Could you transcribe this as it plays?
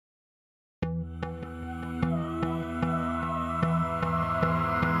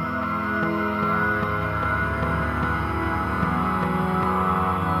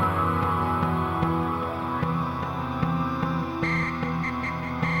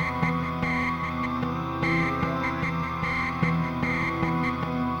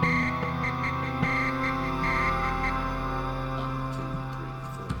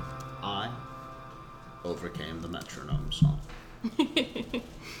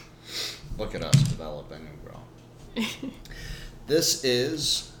Look at us developing and growing. This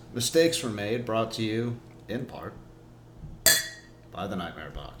is Mistakes Were Made, brought to you, in part, by the Nightmare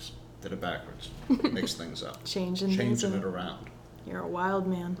Box. Did it backwards. Mix things up. Changing it around. You're a wild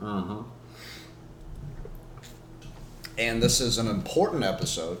man. Uh-huh. And this is an important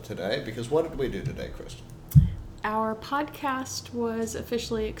episode today, because what did we do today, Kristen? Our podcast was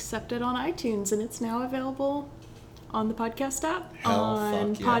officially accepted on iTunes, and it's now available on the podcast app,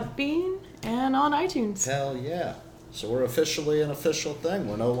 on Podbean, and on iTunes. Hell yeah. So we're officially an official thing.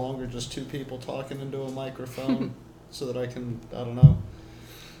 We're no longer just two people talking into a microphone so that I can,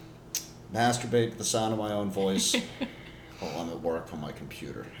 masturbate to the sound of my own voice while I'm at work on my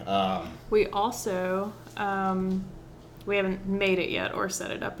computer. We also, we haven't made it yet or set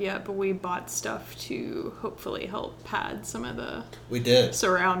it up yet, but we bought stuff to hopefully help pad some of the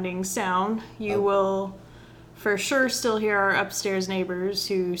surrounding sound. You will for sure still hear our upstairs neighbors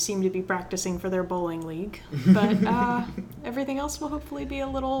who seem to be practicing for their bowling league, but everything else will hopefully be a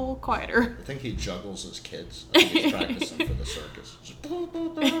little quieter. I think he juggles his kids. I think he's practicing for the circus.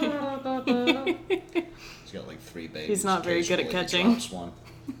 He's got like 3 babies. He's not very good at catching. He drops one.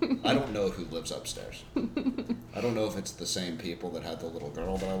 I don't know who lives upstairs. I don't know if it's the same people that had the little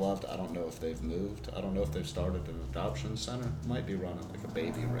girl that I loved. I don't know if they've moved. I don't know if they've started an adoption center. Might be running like a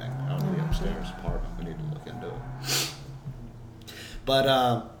baby ring out of the upstairs apartment. We need to look into it. But,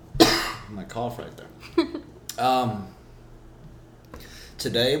 my cough right there.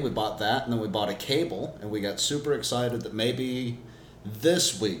 Today we bought that, and then we bought a cable, and we got super excited that maybe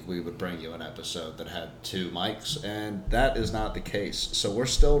this week we would bring you an episode that had 2 mics, and that is not the case. So we're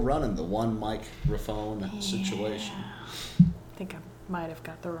still running the one microphone situation. I think I might have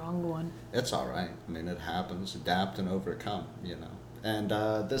got the wrong one. It's all right. I mean, it happens. Adapt and overcome, you know. And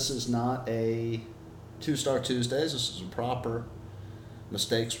this is not a 2-Star Tuesdays. This is a proper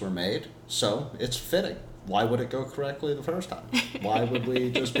Mistakes Were Made. So it's fitting. Why would it go correctly the first time? Why would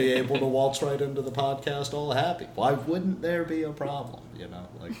we just be able to waltz right into the podcast all happy? Why wouldn't there be a problem, you know?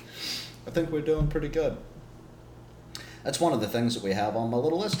 Like, I think we're doing pretty good. That's one of the things that we have on my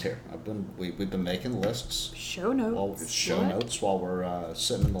little list here. We've been making lists. Show notes. Notes while we're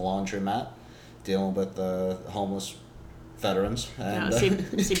sitting in the laundromat dealing with the homeless veterans. And,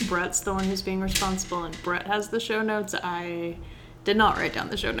 see, Brett's the one who's being responsible, and Brett has the show notes. I did not write down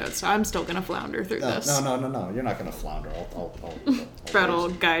the show notes, so I'm still going to flounder through this. No. You're not going to flounder. I'll Brett will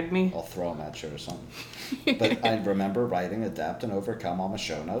guide me. I'll throw them at you or something. But I remember writing Adapt and Overcome on my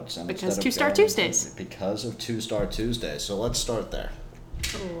show notes. And because 2-Star Tuesdays. Because of 2-Star Tuesdays. So let's start there.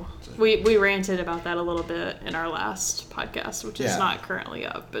 Oh. We ranted about that a little bit in our last podcast, which is not currently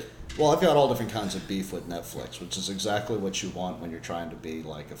up. But well, I've got all different kinds of beef with Netflix, which is exactly what you want when you're trying to be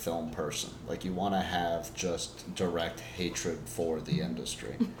like a film person. Like, you want to have just direct hatred for the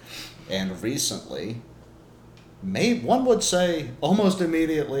industry. And recently, one would say almost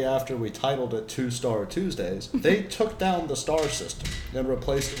immediately after we titled it 2-Star Tuesdays, they took down the star system and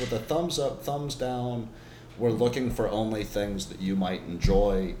replaced it with a thumbs up, thumbs down. We're looking for only things that you might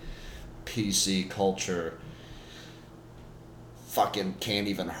enjoy. PC culture. Fucking can't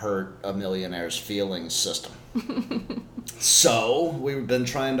even hurt a millionaire's feelings system. So we've been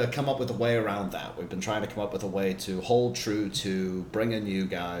trying to come up with a way around that. We've been trying to come up with a way to hold true to bringing you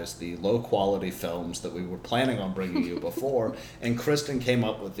guys the low quality films that we were planning on bringing you before. And Kristen came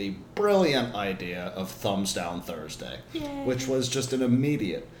up with the brilliant idea of Thumbs Down Thursday. Yay. Which was just an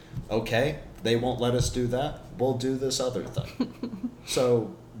immediate, okay, they won't let us do that, we'll do this other thing.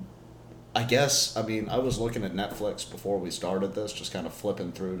 So I was looking at Netflix before we started this, just kind of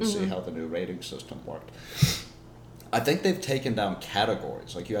flipping through to see how the new rating system worked. I think they've taken down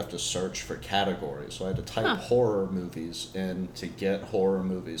categories. Like, you have to search for categories. So I had to type horror movies in to get horror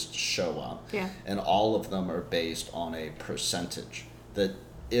movies to show up. Yeah. And all of them are based on a percentage that,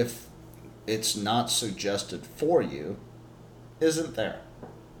 if it's not suggested for you, isn't there.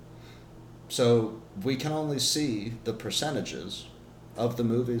 So we can only see the percentages of the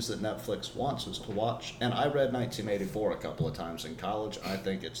movies that Netflix wants us to watch. And I read 1984 a couple of times in college. I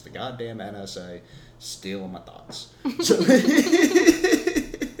think it's the goddamn NSA stealing my thoughts. So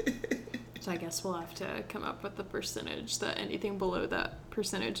I guess we'll have to come up with the percentage that anything below that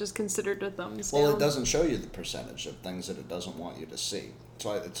percentage is considered a thumbs down. Well, it doesn't show you the percentage of things that it doesn't want you to see.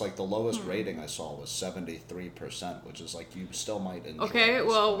 So it's like the lowest rating I saw was 73%, which is like, you still might enjoy. Okay,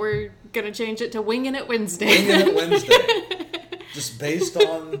 well, we're going to change it to Winging It Wednesday. Winging It Wednesday. Just based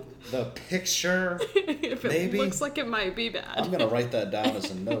on the picture, if maybe. It looks like it might be bad. I'm going to write that down as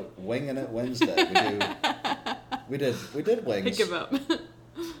a note. Winging It Wednesday. We did wings. Pick him up.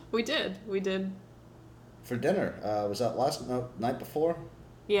 We did. For dinner. Was that night before?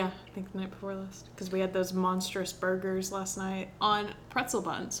 Yeah, I think the night before last. Because we had those monstrous burgers last night on pretzel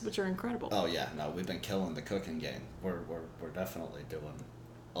buns, which are incredible. Oh, yeah. No, we've been killing the cooking game. We're definitely doing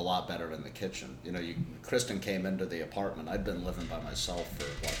a lot better in the kitchen. You know, Kristen came into the apartment. I'd been living by myself for,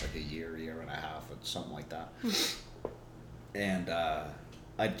 like a year and a half, or something like that. And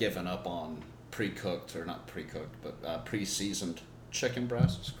I'd given up on pre-cooked, or not pre-cooked, but pre-seasoned chicken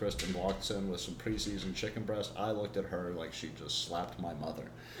breasts. Kristen walks in with some pre-seasoned chicken breasts. I looked at her like she just slapped my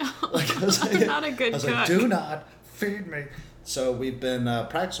mother. Like, I was like, not a good cook. Like, do not feed me. So we've been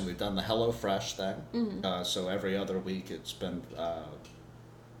practicing. We've done the HelloFresh thing. Mm-hmm. So every other week it's been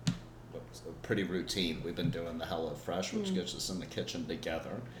pretty routine. We've been doing the HelloFresh, which gets us in the kitchen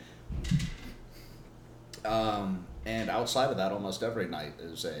together. And outside of that, almost every night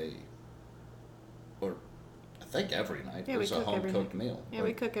is I think every night is a home-cooked meal. Yeah,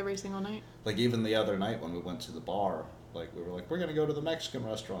 we cook every single night. Like, even the other night when we went to the bar, like, we were like, we're going to go to the Mexican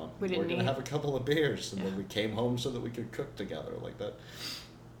restaurant. We're going to have a couple of beers. And then we came home so that we could cook together like that.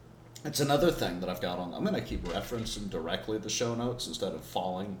 It's another thing that I've got on. I'm going to keep referencing directly the show notes instead of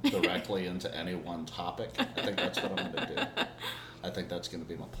falling directly into any one topic. I think that's what I'm going to do. I think that's going to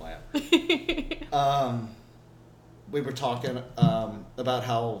be my plan. We were talking about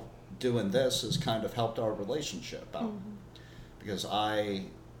how doing this has kind of helped our relationship out. Mm-hmm. Because I,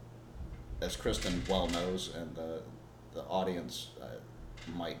 as Kristen well knows, and the audience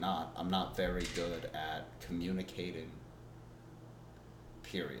might not, I'm not very good at communicating,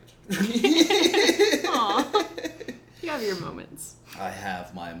 period. Aw. You have your moments. I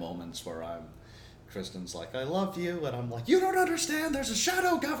have my moments where Kristen's like, I love you, and I'm like, you don't understand, there's a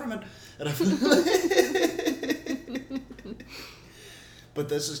shadow government. And but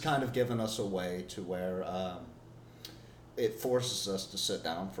this has kind of given us a way to where it forces us to sit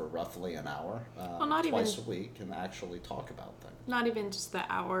down for roughly an hour, twice a week, and actually talk about things. Not even just the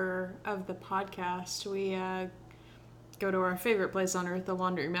hour of the podcast. We go to our favorite place on earth, the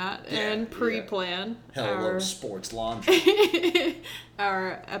laundromat, and pre-plan Hello Sports Laundry.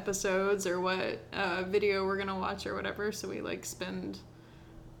 Our episodes or what video we're going to watch or whatever. So we spend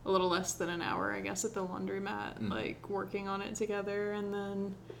a little less than an hour, I guess, at the laundromat, working on it together, and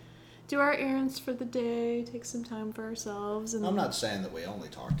then do our errands for the day, take some time for ourselves. And I'm not saying that we only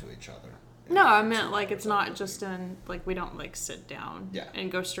talk to each other. No, I meant it's not just we don't sit down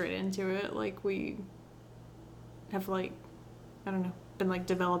and go straight into it. We have I don't know, been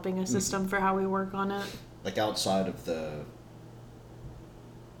developing a system for how we work on it. Outside of the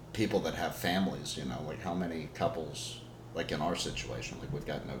people that have families, how many couples, in our situation, we've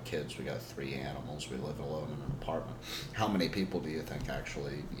got no kids, we got 3 animals, we live alone in an apartment. How many people do you think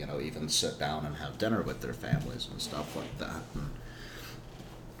actually, even sit down and have dinner with their families and stuff like that? And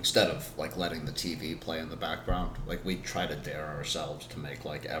instead of letting the TV play in the background, we try to dare ourselves to make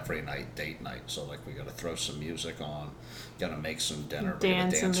every night date night. So we got to throw some music on, got to make some dinner, we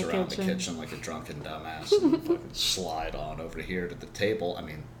got to dance around the kitchen like a drunken dumbass, and fucking slide on over here to the table. I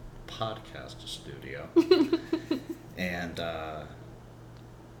mean, podcast studio. And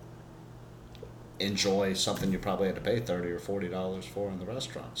enjoy something you probably had to pay $30 or $40 for in the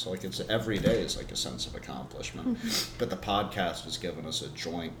restaurant. So it's every day is a sense of accomplishment. Mm-hmm. But the podcast has given us a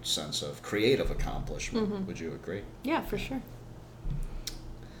joint sense of creative accomplishment. Mm-hmm. Would you agree? Yeah, for sure.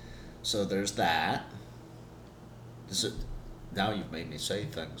 So there's that. Now you've made me say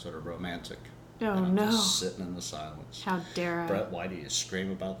things that are romantic. Oh, and I'm no. Just sitting in the silence. How dare I? Brett, why do you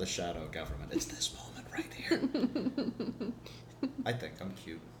scream about the shadow government? It's this moment right here. I think I'm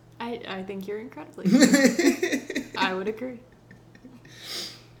cute. I think you're incredibly cute. I would agree.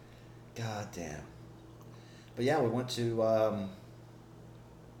 God damn. But yeah, we went to the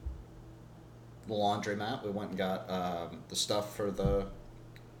laundromat. We went and got the stuff for the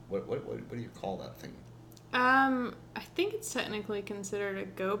what do you call that thing? I think it's technically considered a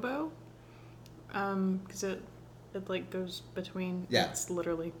gobo. Because it goes between. Yeah. That's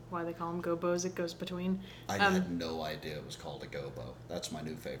literally why they call them gobos. It goes between. I had no idea it was called a gobo. That's my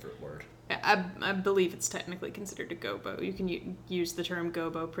new favorite word. I believe it's technically considered a gobo. You can use the term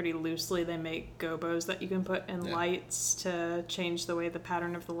gobo pretty loosely. They make gobos that you can put in lights to change the way the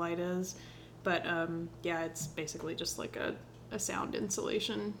pattern of the light is. But, it's basically just a sound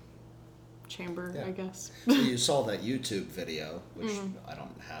insulation chamber, I guess. So you saw that YouTube video, which I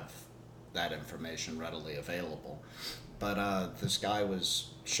don't have that information readily available, but this guy was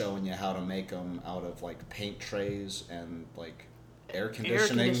showing you how to make them out of paint trays and air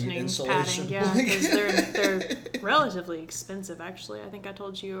conditioning insulation padding, yeah, because they're relatively expensive. Actually, I think I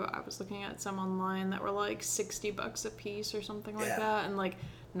told you I was looking at some online that were $60 a piece or something like that, and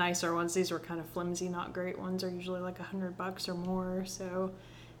nicer ones. These were kind of flimsy, not great ones. Are usually $100 or more. So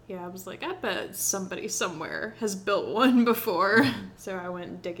Yeah, I was like, I bet somebody somewhere has built one before. So I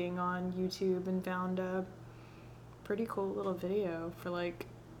went digging on YouTube and found a pretty cool little video for like,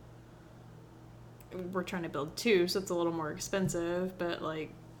 we're trying to build 2, so it's a little more expensive, but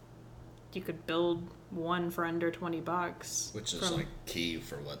like you could build one for under $20. Which is like key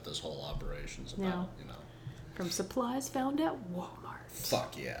for what this whole operation's about, you know. From supplies found at Walmart.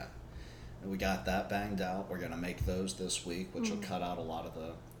 Fuck yeah. And we got that banged out. We're gonna make those this week, which will cut out a lot of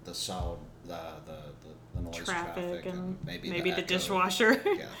the sound, the noise, traffic and maybe the dishwasher.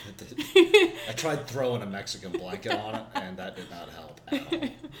 Yeah, I tried throwing a Mexican blanket on it, and that did not help at all.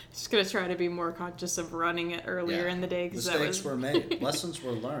 Just gonna try to be more conscious of running it earlier in the day. Mistakes were made. Lessons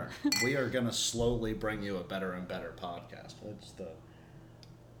were learned. We are gonna slowly bring you a better and better podcast. It's the.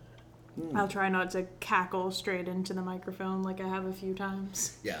 I'll try not to cackle straight into the microphone like I have a few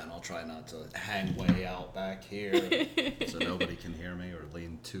times. Yeah, and I'll try not to hang way out back here so nobody can hear me or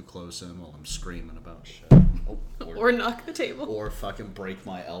lean too close in while I'm screaming about shit. Or knock the table. Or fucking break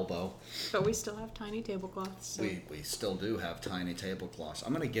my elbow. But we still have tiny tablecloths. So. We still do have tiny tablecloths.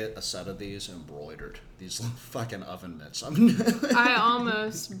 I'm going to get a set of these embroidered. These fucking oven mitts. I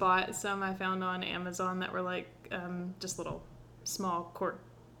almost bought some I found on Amazon that were like just little small cork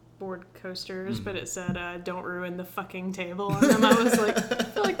board coasters, but it said don't ruin the fucking table on them. I was like, I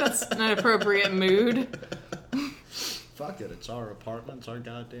feel like that's an appropriate mood. Fuck it, it's our apartment, it's our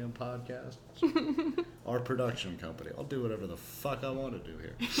goddamn podcast, our production company. I'll do whatever the fuck I want to do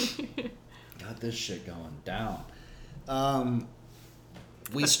here. Got this shit going down.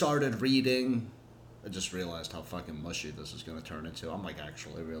 We started reading. I just realized how fucking mushy this is going to turn into. I'm like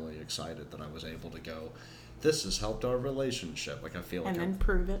actually really excited that I was able to go. This has helped our relationship. Like I feel like, and then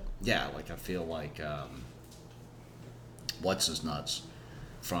prove it. Yeah, like I feel like what's his nuts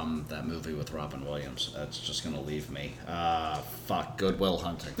from that movie with Robin Williams. That's just gonna leave me. Fuck, Good Will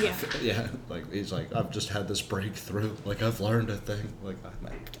Hunting. Yeah, yeah. Like he's like, I've just had this breakthrough. Like I've learned a thing. Like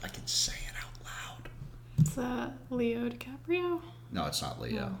I can say it out loud. It's Leo DiCaprio. No, it's not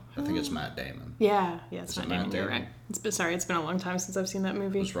Leo. I think it's Matt Damon. Yeah, it's Matt Damon. You're right. It's been a long time since I've seen that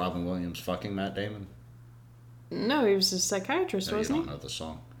movie. Was Robin Williams fucking Matt Damon? No, he was a psychiatrist, wasn't he? You don't know the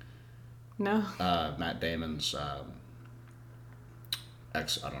song. No. Matt Damon's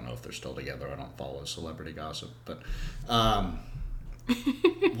ex. I don't know if they're still together. I don't follow celebrity gossip, but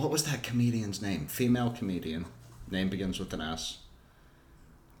what was that comedian's name? Female comedian. Name begins with an S.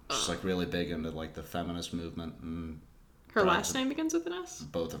 She's like really big into like the feminist movement and. Her last name begins with an S?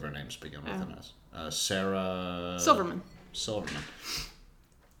 Both of her names begin with an S. Sarah... Silverman.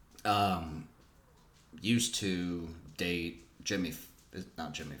 Used to date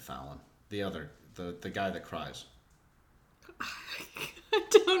not Jimmy Fallon. The other, the guy that cries. I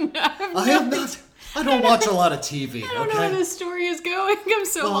don't know. I don't watch a lot of TV. I don't know where this story is going. I'm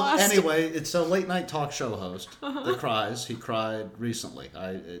so lost. Anyway, it's a late night talk show host that cries. He cried recently.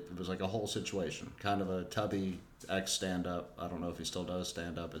 It was like a whole situation. Kind of a tubby ex-stand-up. I don't know if he still does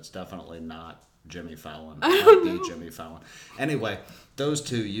stand-up. It's definitely not Jimmy Fallon. I don't know. Jimmy Fallon. Anyway, those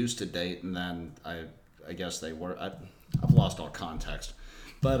two used to date, and then I guess they were. I've lost all context.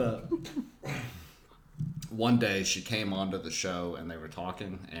 But one day she came onto the show and they were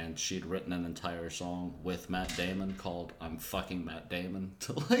talking, and she'd written an entire song with Matt Damon called "I'm Fucking Matt Damon"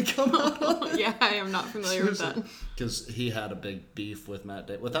 to like come out. Yeah, I am not familiar with that. Because he had a big beef with Matt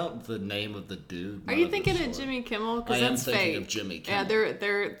Damon without the name of the dude. Are you thinking of Jimmy Kimmel? Because that's fake. I am thinking of Jimmy Kimmel. Yeah,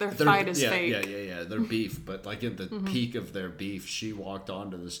 their fight is fake. Yeah. Their beef, but like at the peak of their beef, she walked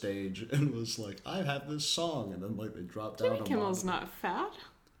onto the stage and was like, "I have this song," and then like they dropped out. Jimmy Kimmel's not fat.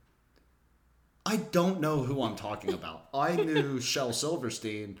 I don't know who I'm talking about. I knew Shel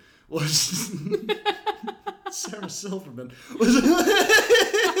Silverstein was Sarah Silverman was.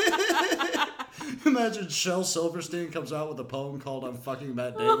 Imagine Shel Silverstein comes out with a poem called "I'm Fucking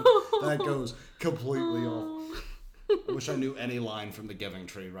Matt Damon." That goes completely off. I wish I knew any line from The Giving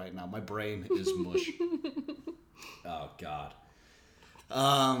Tree right now. My brain is mush. Oh God.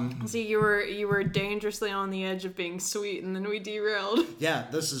 See, you were dangerously on the edge of being sweet, and then we derailed. Yeah,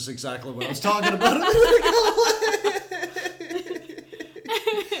 this is exactly what I was talking about.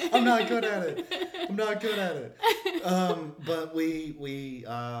 I'm not good at it. But we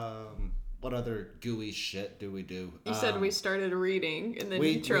what other gooey shit do we do? You said we started reading, and then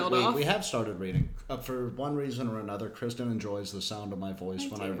you trailed off. We have started reading. For one reason or another, Kristen enjoys the sound of my voice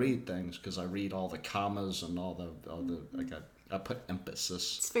when I read things, because I read all the commas and all the I put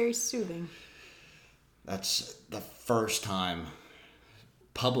emphasis. It's very soothing. That's the first time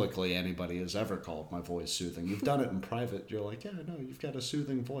publicly anybody has ever called my voice soothing. You've done it in private. You're like, yeah, no, you've got a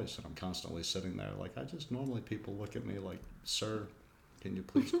soothing voice. And I'm constantly sitting there like, normally people look at me like, sir, Can you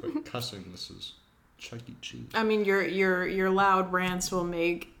please quit cussing? This is Chuck E. Cheese. I mean, your loud rants will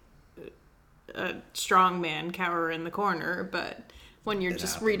make a strong man cower in the corner, but when you're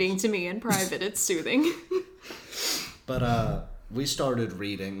just reading to me in private, it's soothing. But we started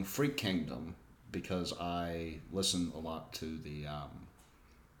reading Freak Kingdom because I listen a lot to the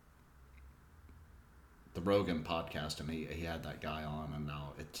Rogan podcast, and he had that guy on, and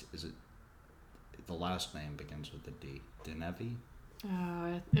now the last name begins with a D. Denevi?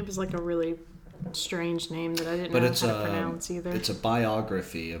 It was like a really strange name that I didn't know how to pronounce either. It's a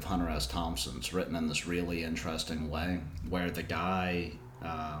biography of Hunter S. Thompson. It's written in this really interesting way, where the guy,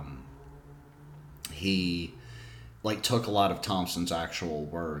 he like took a lot of Thompson's actual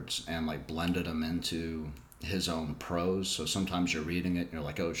words and like blended them into his own prose. So sometimes you're reading it and you're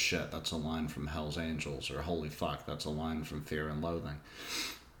like, oh shit, that's a line from Hell's Angels, or holy fuck, that's a line from Fear and Loathing.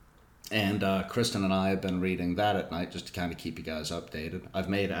 And Kristen and I have been reading that at night just to kind of keep you guys updated. I've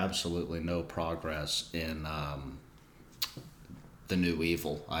made absolutely no progress in The New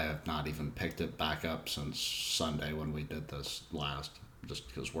Evil. I have not even picked it back up since Sunday when we did this last, just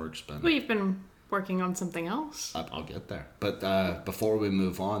because work's been... Well, you've been working on something else. I'll get there. But before we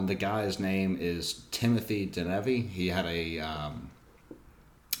move on, the guy's name is Timothy Denevi. He had a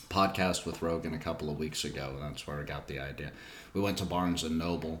podcast with Rogan a couple of weeks ago, and that's where I got the idea. We went to Barnes &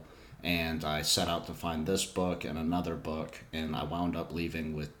 Noble, and I set out to find this book and another book, and I wound up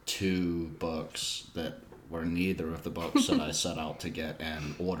leaving with 2 books that were neither of the books that I set out to get,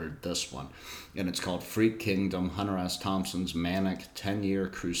 and ordered this one. And it's called Freak Kingdom, Hunter S. Thompson's Manic 10-Year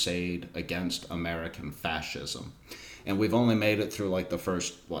Crusade Against American Fascism. And we've only made it through like the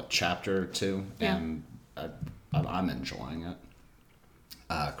first, chapter or 2, yeah. And I'm enjoying it.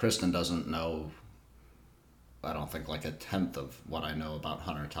 Kristen doesn't know... I don't think like a tenth of what I know about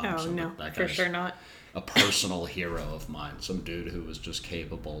Hunter Thompson. Oh, no, for sure not. A personal hero of mine. Some dude who was just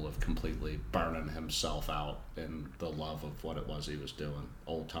capable of completely burning himself out in the love of what it was he was doing.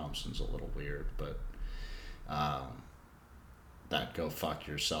 Old Thompson's a little weird, but that go fuck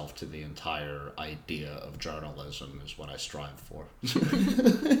yourself to the entire idea of journalism is what I strive for.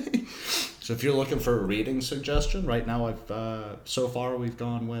 So if you're looking for a reading suggestion, right now so far we've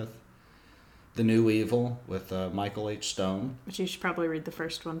gone with The New Evil with Michael H. Stone. But you should probably read the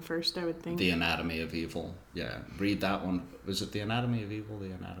first one first, I would think. The Anatomy of Evil. Yeah, read that one. Was it The Anatomy of Evil,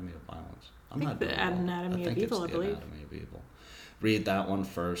 The Anatomy of Violence? Anatomy of Evil, I believe. Anatomy of Evil. Read that one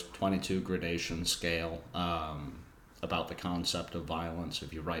first. 22 gradation scale about the concept of violence.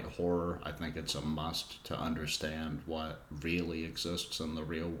 If you write horror, I think it's a must to understand what really exists in the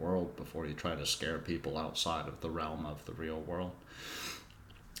real world before you try to scare people outside of the realm of the real world.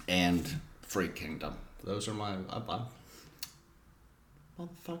 And Freak Kingdom. Those are my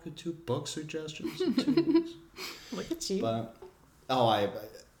motherfucking 2 book suggestions in 2 weeks. Look at you. But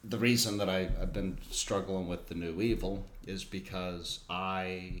the reason that I've been struggling with The New Evil is because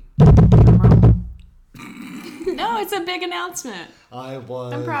No, it's a big announcement. I'm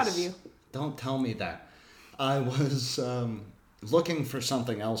proud of you. Don't tell me that. I was looking for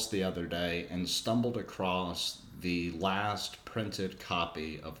something else the other day and stumbled across the last printed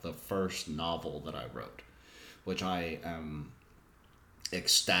copy of the first novel that I wrote, which I am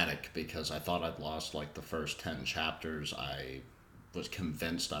ecstatic because I thought I'd lost like the first 10 chapters. I was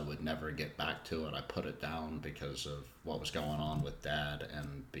convinced I would never get back to it. I put it down because of what was going on with Dad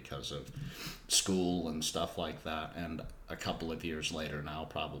and because of school and stuff like that. And a couple of years later now,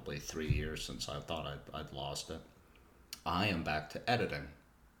 probably 3 years since I thought I'd lost it, I am back to editing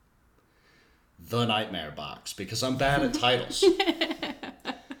The Nightmare Box because I'm bad at titles.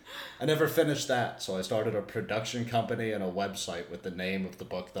 I never finished that, so I started a production company and a website with the name of the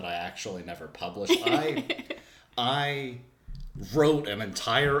book that I actually never published. I wrote an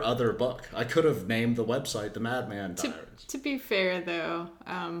entire other book. I could have named the website The Madman Diaries. To be fair, though,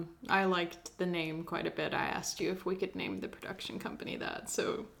 I liked the name quite a bit. I asked you if we could name the production company that,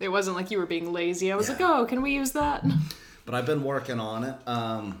 so it wasn't like you were being lazy. I was like, oh, can we use that? But I've been working on it.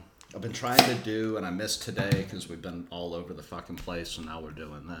 I've been trying to do, and I missed today because we've been all over the fucking place, and now we're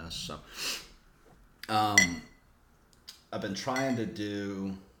doing this. So, I've been trying to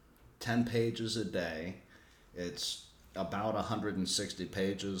do 10 pages a day. It's about 160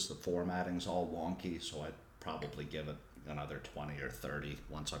 pages. The formatting's all wonky, so I'd probably give it another 20 or 30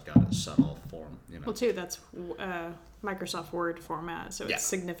 once I've got it set all form. Well, too, that's Microsoft Word format, so it's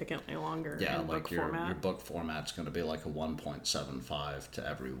significantly longer. Yeah, in like book your format. Your book format's going to be like a 1.75 to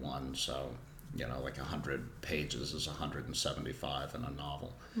every one, so like 100 pages is 175 in a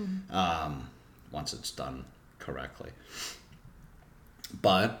novel. Mm-hmm. Once it's done correctly.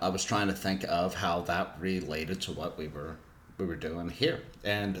 But I was trying to think of how that related to what we were were doing here.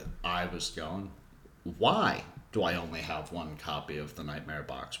 And I was going, why do I only have one copy of the Nightmare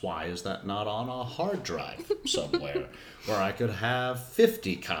Box? Why is that not on a hard drive somewhere where I could have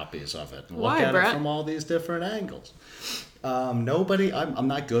 50 copies of it and look at it from all these different angles? I'm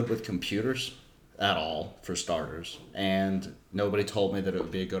not good with computers at all, for starters, and nobody told me that it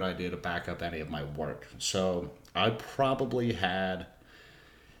would be a good idea to back up any of my work. So I probably had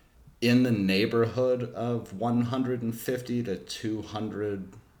in the neighborhood of 150 to 200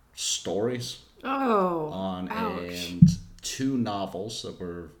 stories. And 2 novels that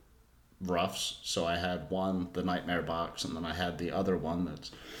were roughs. So I had one, the Nightmare Box, and then I had the other one that's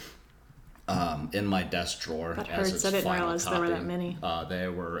in my desk drawer as its final copy. I didn't realize there were that many.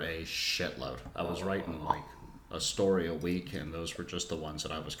 There were a shitload. I was writing like a story a week, and those were just the ones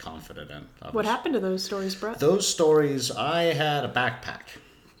that I was confident in. What happened to those stories, Brett? Those stories, I had a backpack,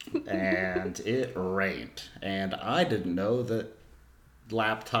 and it rained, and I didn't know that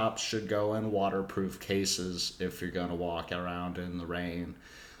laptops should go in waterproof cases if you're going to walk around in the rain.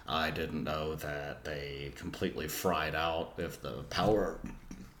 I didn't know that they completely fried out if the power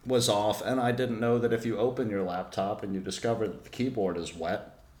was off, and I didn't know that if you open your laptop and you discover that the keyboard is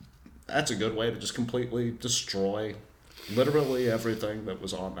wet, that's a good way to just completely destroy literally everything that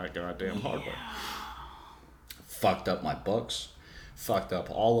was on that goddamn hardware. Fucked up my books, fucked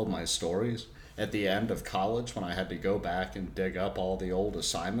up all of my stories. At the end of college, when I had to go back and dig up all the old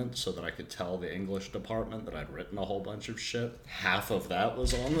assignments so that I could tell the English department that I'd written a whole bunch of shit, half of that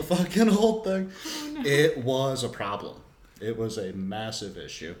was on the fucking whole thing. Oh, no. It was a problem. It was a massive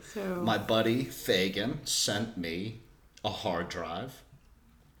issue. So my buddy Fagan sent me a hard drive,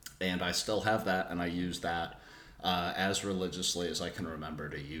 and I still have that, and I use that as religiously as I can remember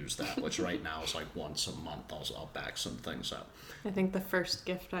to use that, which right now is like once a month I'll back some things up. I think the first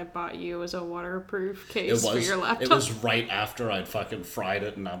gift I bought you was a waterproof case for your laptop. It was right after I'd fucking fried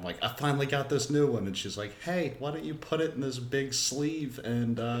it, and I'm like, I finally got this new one, and she's like, hey, why don't you put it in this big sleeve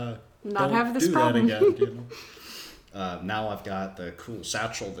and not have this problem that again, you know? Now I've got the cool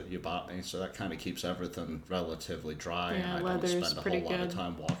satchel that you bought me, so that kind of keeps everything relatively dry, and I don't spend a whole lot of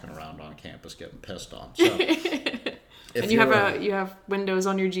time walking around on campus getting pissed on. So, and you have windows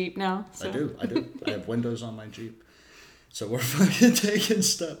on your Jeep now. So. I do. I have windows on my Jeep. So we're fucking taking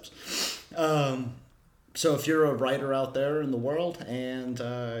steps. So if you're a writer out there in the world and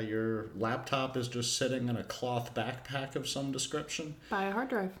your laptop is just sitting in a cloth backpack of some description, buy a hard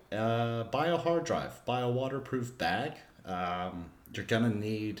drive. Buy a hard drive. Buy a waterproof bag. You're gonna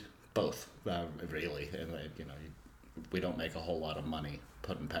need both, really. And we don't make a whole lot of money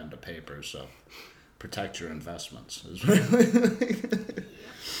putting pen to paper, so protect your investments.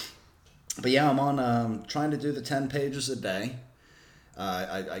 But yeah, I'm on trying to do the 10 pages a day.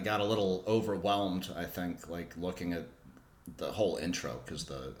 I got a little overwhelmed, I think, like looking at the whole intro, because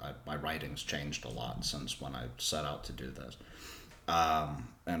my writing's changed a lot since when I set out to do this.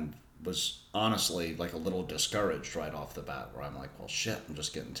 And was honestly like a little discouraged right off the bat, where I'm like, well, shit, I'm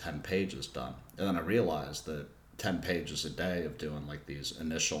just getting 10 pages done. And then I realized that 10 pages a day of doing like these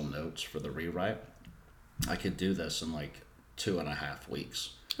initial notes for the rewrite, I could do this in like 2.5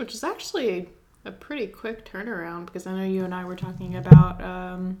 weeks. Which is actually a pretty quick turnaround, because I know you and I were talking about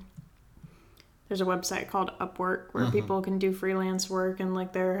there's a website called Upwork where people can do freelance work, and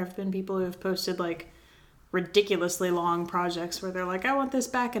like there have been people who have posted like ridiculously long projects where they're like, I want this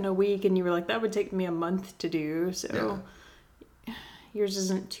back in a week, and you were like, that would take me a month to do. So yours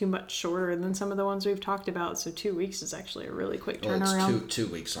isn't too much shorter than some of the ones we've talked about, so 2 weeks is actually a really quick turnaround. Well, it's 2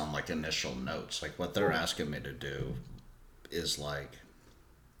 weeks on like initial notes. Like what they're asking me to do is like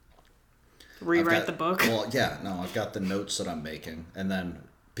rewrite the book. Well, yeah, no, I've got the notes that I'm making, and then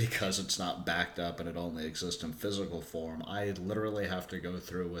because it's not backed up and it only exists in physical form, I literally have to go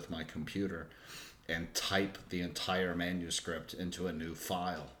through with my computer and type the entire manuscript into a new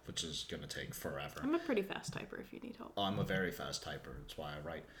file, which is going to take forever. I'm a pretty fast typer if you need help. Oh, I'm a very fast typer. That's why I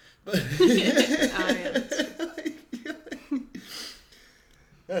write. But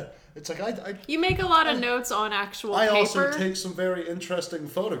it's like I you make a lot of notes on actual paper. I also take some very interesting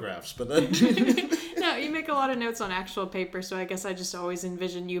photographs, but then no, you make a lot of notes on actual paper, so I guess I just always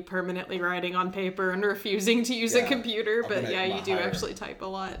envision you permanently writing on paper and refusing to use a computer. But yeah, you do actually type a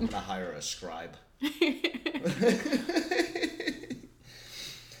lot. I'm gonna hire a scribe.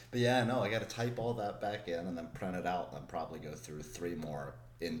 But yeah, no, I got to type all that back in and then print it out, and probably go through 3 more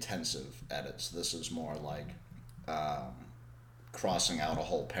intensive edits. This is more like crossing out a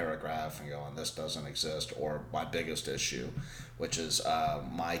whole paragraph and going, this doesn't exist. Or my biggest issue, which is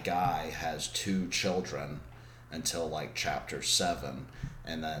my guy has 2 children until like chapter 7,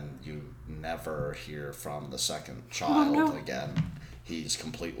 and then you never hear from the second child again. He's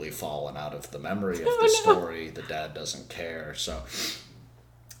completely fallen out of the memory of the story. The dad doesn't care. So,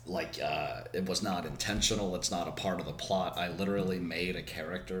 like, it was not intentional. It's not a part of the plot. I literally made a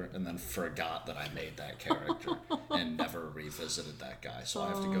character and then forgot that I made that character and never revisited that guy. So I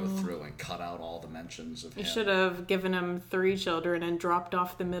have to go through and cut out all the mentions of him. You should have given him 3 children and dropped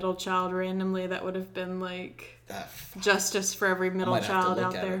off the middle child randomly. That would have been like justice for every middle child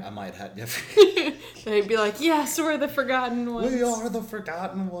out there. I might have. They'd be like, yes, we're the forgotten ones. We are the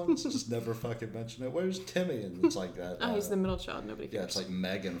forgotten ones. Just never fucking mention it. Where's Timmy? And it's like that. He's the middle child. Nobody cares. Yeah, it's like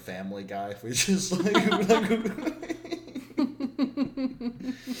Meg and Family Guy. We just like.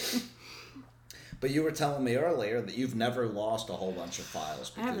 But you were telling me earlier that you've never lost a whole bunch of files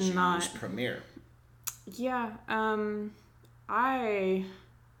because you use Premiere. Yeah, I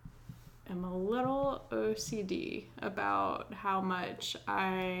am a little OCD about how much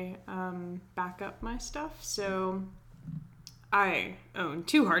I back up my stuff. So I own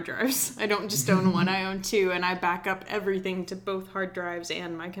 2 hard drives. I don't just own one, I own 2, and I back up everything to both hard drives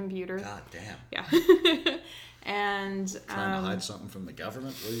and my computer. God damn. Yeah. And trying to hide something from the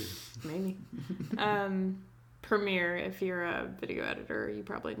government? Maybe. Premiere, if you're a video editor, you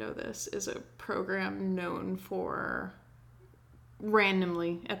probably know this, is a program known for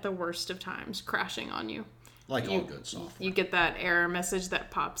randomly, at the worst of times, crashing on you. Like all good software. You get that error message that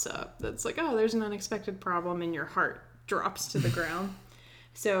pops up that's like, oh, there's an unexpected problem, and your heart drops to the ground.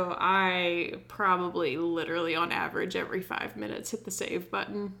 So I probably literally on average every 5 minutes hit the save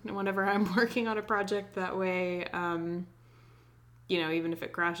button whenever I'm working on a project. That way, even if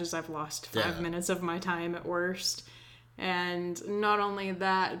it crashes, I've lost 5 minutes of my time at worst. And not only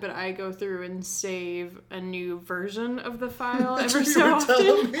that, but I go through and save a new version of the file every so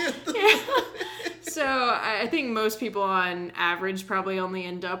often. So I think most people on average probably only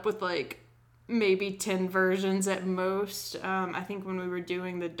end up with like maybe 10 versions at most. I think when we were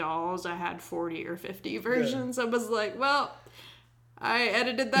doing the dolls, I had 40 or 50 versions. I was like, well, I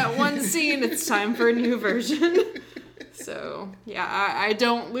edited that one scene. It's time for a new version. So, yeah, I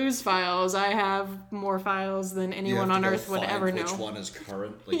don't lose files. I have more files than anyone on Earth would ever know. Which one is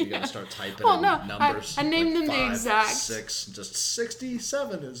current? Like, you gotta start typing in numbers. I named them the exact... 6, just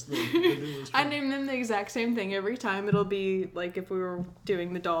 67 is the newest one. I name them the exact same thing every time. It'll be, like, if we were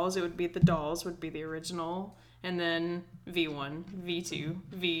doing the dolls, it would be the dolls would be the original, and then V1, V2,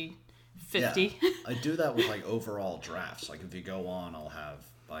 V50. Yeah, I do that with, like, overall drafts. Like, if you go on, I'll have...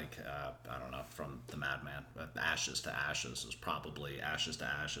 Like, I don't know, from the Madman, Ashes to Ashes is probably Ashes to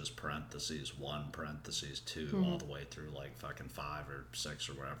Ashes, parentheses 1, parentheses 2, all the way through, like, fucking 5 or 6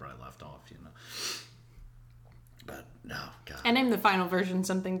 or wherever I left off, But, no, God. I named the final version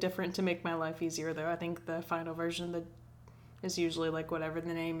something different to make my life easier, though. I think the final version is usually, like, whatever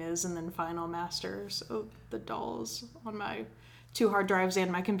the name is, and then Final Master. So the dolls on my 2 hard drives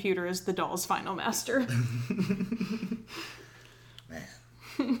and my computer is the dolls Final Master. Man.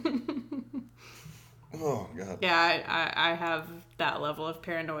 Oh God. Yeah, I have that level of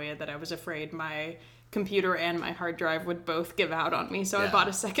paranoia that I was afraid my computer and my hard drive would both give out on me, so I bought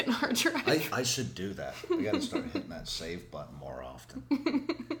a second hard drive. I should do that. I gotta start hitting that save button more often.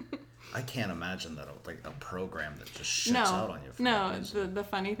 I can't imagine that a program that just shits out on you. The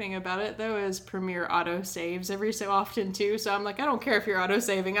funny thing about it though is Premiere auto saves every so often too. So I'm like, I don't care if you're auto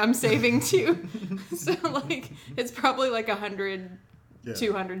saving, I'm saving too. So like, it's probably like 100.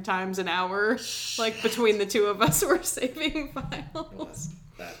 200 times an hour, like between the two of us, we're saving files. Well,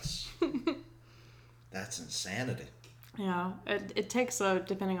 that's insanity. Yeah, it takes,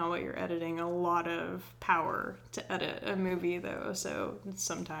 depending on what you're editing, a lot of power to edit a movie, though. So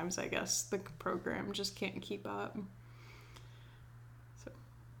sometimes I guess the program just can't keep up. So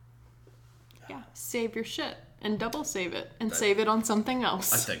yeah, save your shit and double save it and save it on something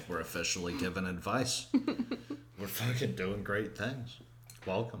else. I think we're officially giving advice. We're fucking doing great things.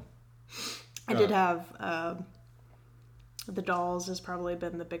 Welcome. I did have the dolls has probably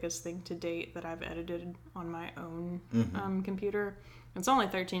been the biggest thing to date that I've edited on my own computer. It's only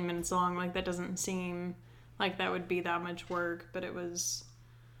 13 minutes long. Like, that doesn't seem like that would be that much work, but it was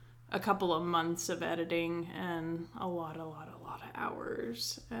a couple of months of editing and a lot of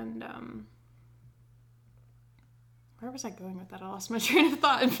hours. And Where was I going with that? I lost my train of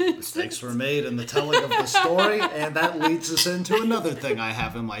thought. Mistakes were made in the telling of the story, and that leads us into another thing I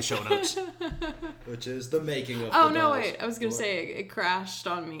have in my show notes, which is the making of the dolls. Wait. I was going to say it crashed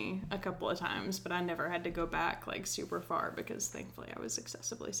on me a couple of times, but I never had to go back like super far because thankfully I was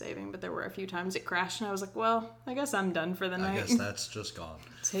excessively saving. But there were a few times it crashed, and I was like, well, I guess I'm done for the night. I guess that's just gone.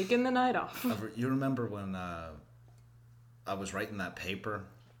 Taking the night off. You remember when I was writing that paper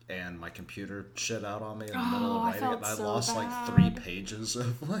and my computer shit out on me in the middle of writing it, and I lost like 3 pages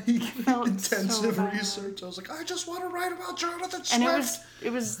of like intensive research. I was like, I just want to write about Jonathan Swift. And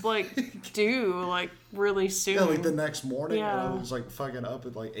it was like due like really soon. Yeah, like the next morning. Yeah. And I was like fucking up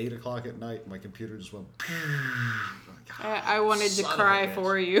at like 8 o'clock at night. My computer just went. I wanted to cry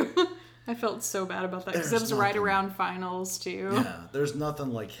for you. I felt so bad about that because it was right around finals too. Yeah, there's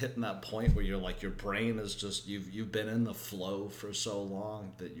nothing like hitting that point where you're like, your brain is just, you've been in the flow for so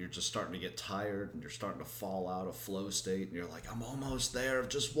long that you're just starting to get tired and you're starting to fall out of flow state and you're like, I'm almost there,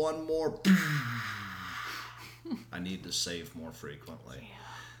 just one more. I need to save more frequently. Yeah.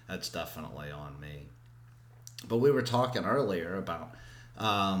 That's definitely on me. But we were talking earlier about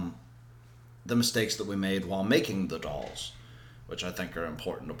the mistakes that we made while making the dolls, which I think are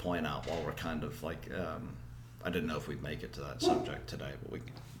important to point out while we're kind of like, I didn't know if we'd make it to that subject today, but we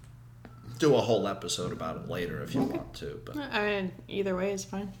can do a whole episode about it later if you want to. But I mean, either way is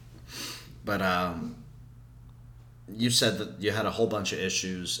fine. But you said that you had a whole bunch of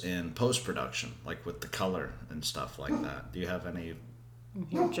issues in post-production, like with the color and stuff like that. Do you have any...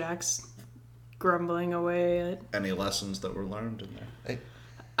 Jack's grumbling away at... Any lessons that were learned in there? Hey,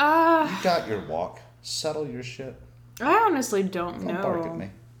 you got your walk. Settle your shit. I honestly don't know. Don't bark at me.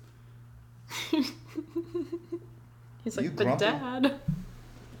 He's like, but Dad.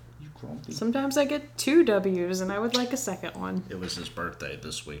 You grumpy. Sometimes I get 2 W's and I would like a second one. It was his birthday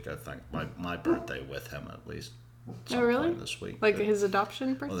this week, I think. My birthday with him, at least. Oh, really? This week. Like his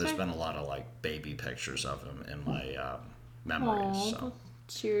adoption birthday? Well, there's been a lot of like baby pictures of him in my memories. Aww, so.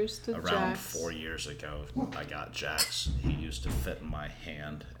 Cheers to Jax. Around 4 years ago, I got Jax. He used to fit in my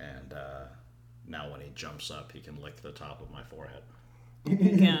hand, and now when he jumps up, he can lick the top of my forehead.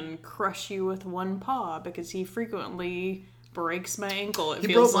 He can crush you with one paw because he frequently breaks my ankle.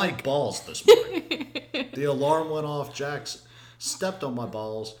 He broke my balls this morning. The alarm went off. Jax stepped on my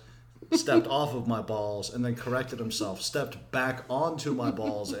balls, stepped off of my balls, and then corrected himself, stepped back onto my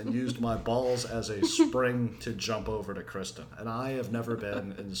balls, and used my balls as a spring to jump over to Kristen. And I have never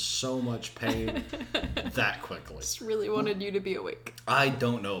been in so much pain that quickly. Just really wanted you to be awake. I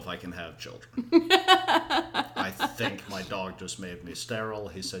don't know if I can have children. I think my dog just made me sterile.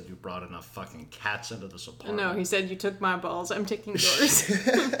 He said you brought enough fucking cats into this apartment. No, he said you took my balls. I'm taking yours.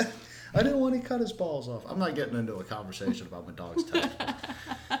 I didn't want to cut his balls off. I'm not getting into a conversation about my dog's testicles.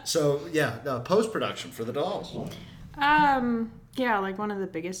 So, yeah, post-production for the dolls. Yeah, like one of the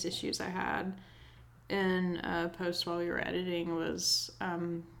biggest issues I had in post while we were editing was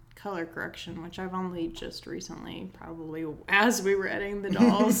color correction, which I've only just recently, probably as we were editing the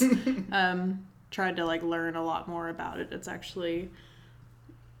dolls, tried to like learn a lot more about it. It's actually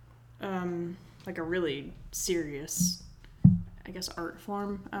like a really serious, I guess, art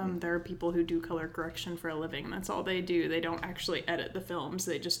form. There are people who do color correction for a living. That's all they do. They don't actually edit the films.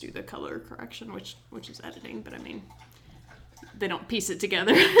 They just do the color correction, which is editing. But I mean, they don't piece it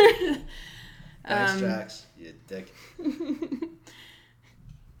together. Thanks, Jax. You dick.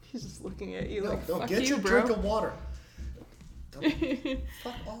 He's just looking at you like, don't fuck get you, your bro. drink of water.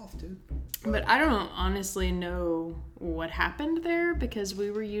 Fuck off, dude. But I don't honestly know what happened there because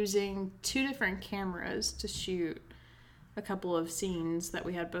we were using 2 different cameras to shoot a couple of scenes that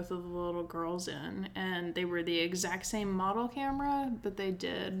we had both of the little girls in, and they were the exact same model camera, but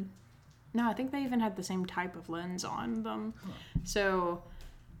I think they even had the same type of lens on them. Huh. So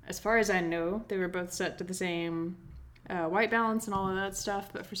as far as I know, they were both set to the same white balance and all of that stuff,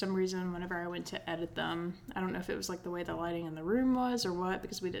 but for some reason whenever I went to edit them, I don't know if it was like the way the lighting in the room was or what,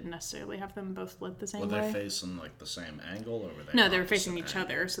 because we didn't necessarily have them both lit the same way. Were they facing like the same angle, or were they No, they were facing each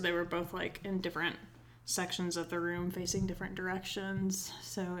other, so they were both like in different sections of the room facing different directions,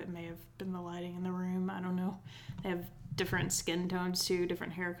 so it may have been the lighting in the room. I don't know. They have different skin tones too,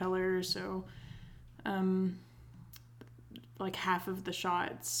 different hair colors, so like half of the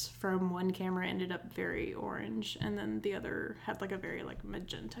shots from one camera ended up very orange, and then the other had like a very like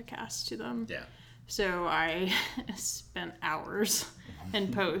magenta cast to them. Yeah. So I spent hours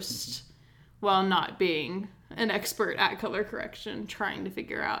in post while not being an expert at color correction, trying to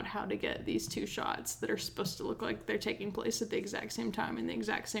figure out how to get these 2 shots that are supposed to look like they're taking place at the exact same time in the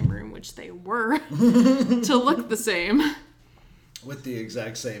exact same room, which they were, to look the same. With the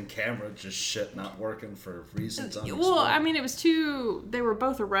exact same camera, just shit not working for reasons unexplained. Well, I mean, it was they were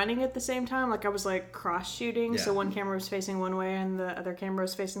both running at the same time. Like, I was, like, cross-shooting, so one camera was facing one way and the other camera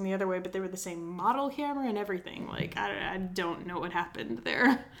was facing the other way, but they were the same model camera and everything. Like, I don't know what happened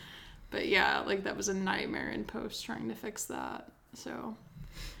there. But, yeah, like, that was a nightmare in post trying to fix that, so...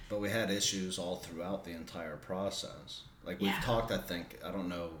 But we had issues all throughout the entire process. Like, we've talked, I don't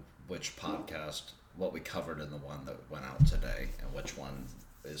know which podcast... what we covered in the one that went out today and which one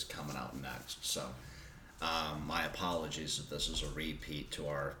is coming out next. So my apologies if this is a repeat to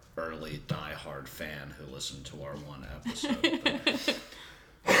our early diehard fan who listened to our one episode.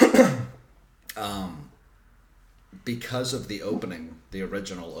 Because of the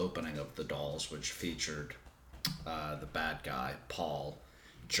original opening of The Dolls, which featured the bad guy, Paul,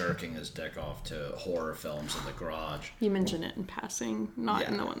 jerking his dick off to horror films in the garage. You mention it in passing, not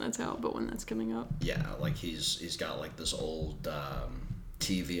in the one that's out, but one that's coming up. Yeah, like he's got like this old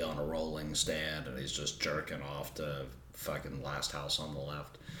TV on a rolling stand, and he's just jerking off to fucking Last House on the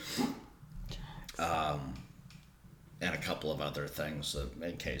Left. And a couple of other things that,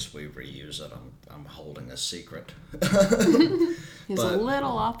 in case we reuse it, I'm holding a secret. He's a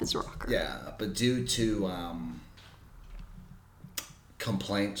little off his rocker. Yeah, but due to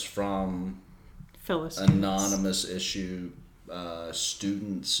complaints from anonymous issue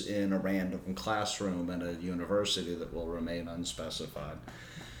students in a random classroom in a university that will remain unspecified,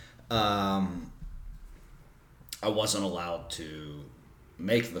 I wasn't allowed to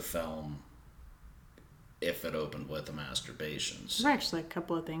make the film if it opened with a masturbation. There were actually a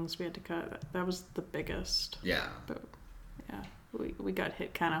couple of things we had to cut. That was the biggest. Yeah. But yeah, we got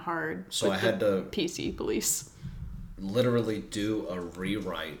hit kind of hard. So I had to PC police. Literally do a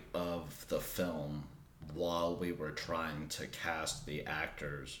rewrite of the film while we were trying to cast the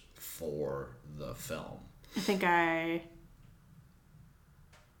actors for the film. I think I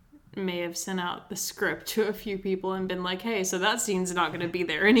may have sent out the script to a few people and been like, hey, so that scene's not going to be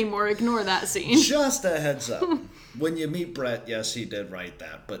there anymore. Ignore that scene. Just a heads up. When you meet Brett, yes, he did write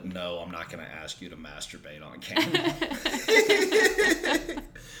that, but no, I'm not going to ask you to masturbate on camera.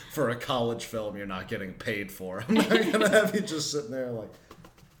 For a college film you're not getting paid for. I'm not going to have you just sitting there like...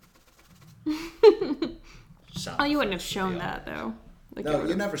 Oh, you wouldn't have shown that, though. Like, no,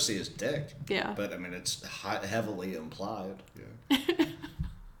 you never see his dick. Yeah. But, I mean, it's heavily implied. Yeah.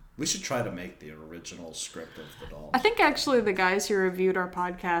 We should try to make the original script of The Dolls. I think, actually, the guys who reviewed our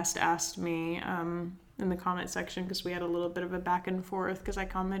podcast asked me in the comment section, because we had a little bit of a back and forth, because I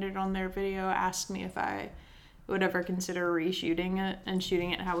commented on their video, asked me if I would ever consider reshooting it and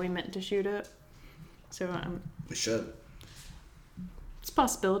shooting it how we meant to shoot it. So we should. It's a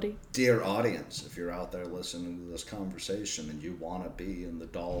possibility. Dear audience, if you're out there listening to this conversation and you want to be in The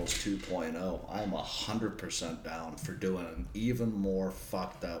Dolls 2.0, I'm 100% down for doing an even more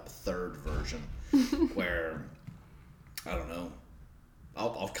fucked up third version where, I don't know,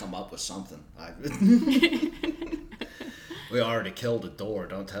 I'll come up with something. We already killed a door.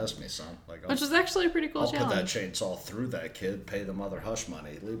 Don't test me, son. Like, which is actually a pretty cool challenge. I'll put that chainsaw through that kid, pay the mother hush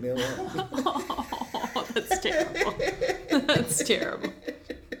money. Leave me alone. Oh, that's terrible. That's terrible.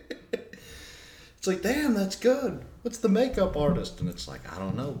 It's like, damn, that's good. What's the makeup artist? And it's like, I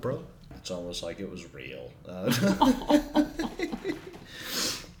don't know, bro. It's almost like it was real.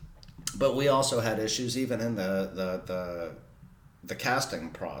 But we also had issues even in the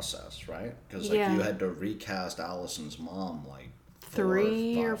casting process, right? Because you had to recast Allison's mom like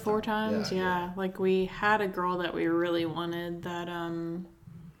 3 or 4 times. Yeah, like we had a girl that we really wanted that I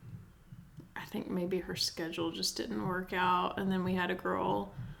think maybe her schedule just didn't work out, and then we had a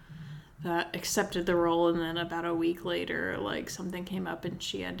girl that accepted the role, and then about a week later, like something came up and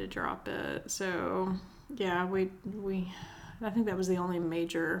she had to drop it. So yeah, we I think that was the only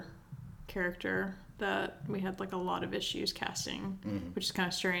major character that we had like a lot of issues casting, which is kind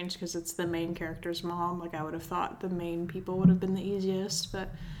of strange because it's the main character's mom. Like I would have thought the main people would have been the easiest, but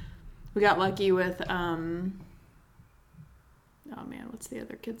we got lucky with oh man, what's the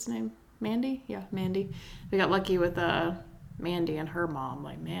other kid's name? Mandy? Yeah, Mandy. We got lucky with Mandy and her mom.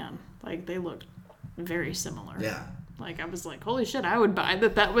 Like, man, like they looked very similar. Yeah. Like I was like, holy shit, I would buy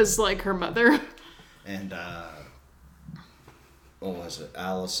that was like her mother. And what was it?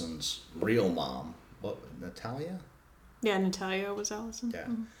 Allison's real mom. What, Natalia? Yeah, Natalia was Allison. Yeah.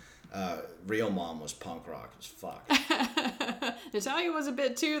 Real mom was punk rock as fuck. Natalia was a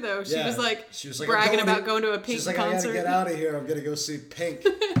bit too, though. She was like bragging about going to a Pink concert. She's like, I gotta get out of here. I'm gonna go see Pink.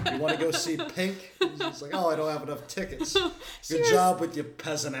 You want to go see Pink? She's like, oh, I don't have enough tickets. Good job with your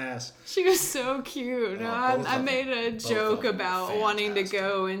peasant ass. She was so cute. I made a joke about wanting to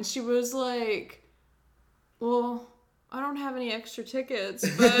go, and she was like, well, I don't have any extra tickets,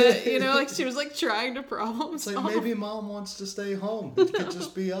 but, you know, like, she was, like, trying to problem solve. Like, maybe Mom wants to stay home. It could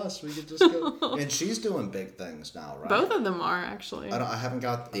just be us. We could just go. And she's doing big things now, right? Both of them are, actually. I haven't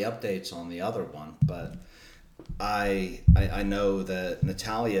got the updates on the other one, but I know that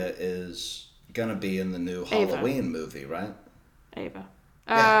Natalia is going to be in the new Halloween movie, right? Ava.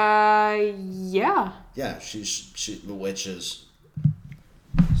 Yeah. Yeah, she which is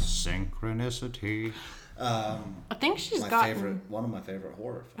synchronicity. I think she's one of my favorite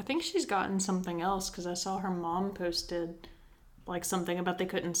horror films. I think she's gotten something else because I saw her mom posted like something about they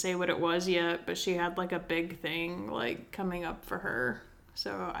couldn't say what it was yet, but she had like a big thing like coming up for her.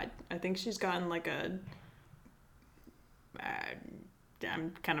 So I think she's gotten like I'm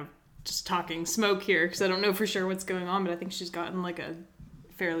kind of just talking smoke here because I don't know for sure what's going on, but I think she's gotten like a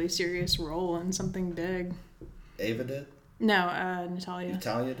fairly serious role in something big. Ava did? No, Natalia.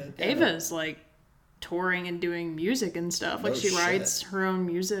 Natalia did? Yeah. Ava's like touring and doing music and stuff. Like, she writes her own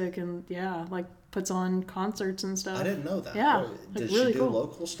music and, like, puts on concerts and stuff. I didn't know that. Yeah. Does she do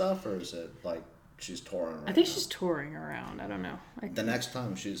local stuff, or is it, like, she's touring around? I think she's touring around. I don't know. The next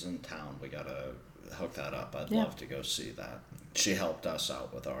time she's in town, we gotta hook that up. I'd love to go see that. She helped us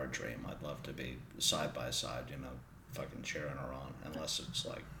out with our dream. I'd love to be side by side, you know, fucking cheering her on, unless it's,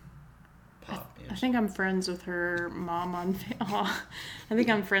 like, pop music. I think I'm friends with her mom on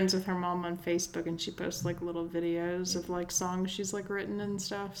Facebook, and she posts like little videos of like songs she's like written and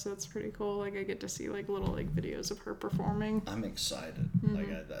stuff, so it's pretty cool. Like, I get to see like little like videos of her performing. I'm excited.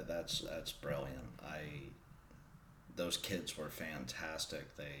 Like, that's brilliant. Those kids were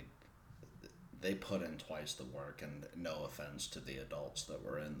fantastic. They put in twice the work, and no offense to the adults that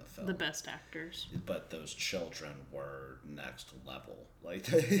were in the film. The best actors. But those children were next level. Like,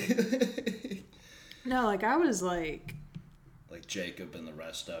 no, like, I was like Jacob and the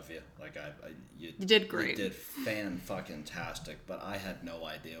rest of you. Like, you did great. You did fan-fucking-tastic, but I had no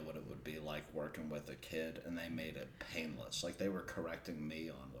idea what it would be like working with a kid, and they made it painless. Like, they were correcting me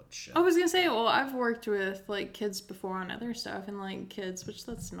on what shit. I was gonna say, well, I've worked with, like, kids before on other stuff, and, like, kids, which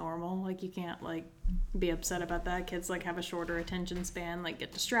that's normal. Like, you can't, like, be upset about that. Kids, like, have a shorter attention span, like,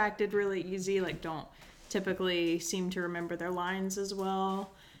 get distracted really easy, like, don't typically seem to remember their lines as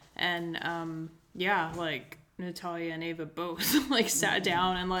well. And, like, Natalia and Ava both like sat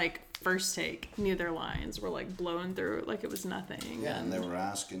down and like first take knew their lines, were like blowing through it like it was nothing. Yeah, and they were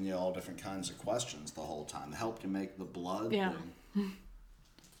asking you all different kinds of questions the whole time. They helped you make the blood. Yeah.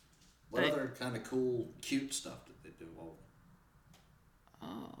 What other kind of cool, cute stuff did they do?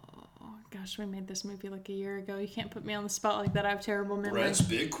 Oh gosh, we made this movie like a year ago. You can't put me on the spot like that. I have terrible memory. Brett's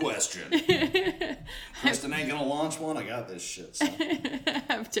big question. Kristen ain't gonna launch one. I got this shit. So. I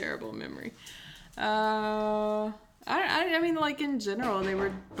have terrible memory. I mean, like, in general, they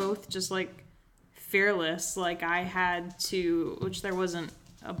were both just, like, fearless. Like, I had to, which there wasn't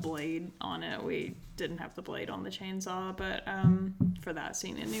a blade on it. We didn't have the blade on the chainsaw, but, for that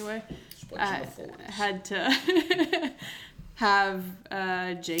scene anyway, I had to have,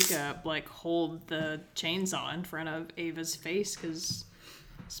 Jacob, like, hold the chainsaw in front of Ava's face, because,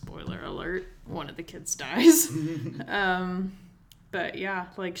 spoiler alert, one of the kids dies. But, yeah,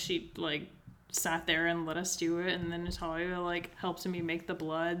 like, she, like, sat there and let us do it, and then Natalia like helped me make the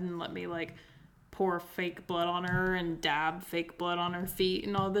blood and let me like pour fake blood on her and dab fake blood on her feet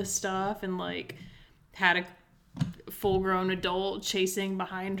and all this stuff, and like had a full-grown adult chasing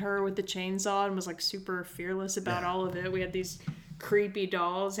behind her with the chainsaw and was like super fearless about all of it. We had these creepy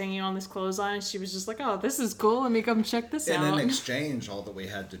dolls hanging on this clothesline, and she was just like, oh, this is cool, let me come check this out. And in exchange, all that we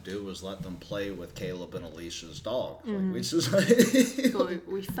had to do was let them play with Caleb and Alicia's dog. Like,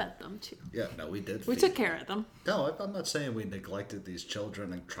 we fed them too. Yeah, no, we did. We took care of them. No, I'm not saying we neglected these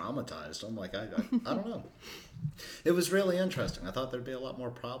children and traumatized them. Like, I don't know. It was really interesting. I thought there'd be a lot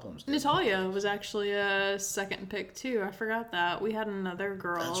more problems. Natalia was actually a second pick too. I forgot that. We had another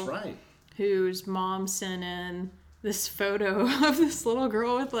girl. That's right. Whose mom sent in this photo of this little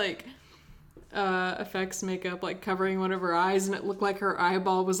girl with like effects makeup like covering one of her eyes, and it looked like her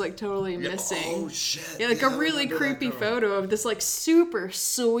eyeball was like totally missing. Oh shit. Yeah, like a really creepy photo of this like super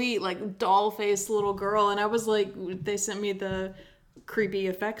sweet like doll faced little girl, and I was like, they sent me the creepy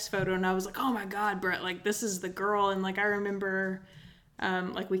effects photo, and I was like, oh my god, Brett, like this is the girl. And like I remember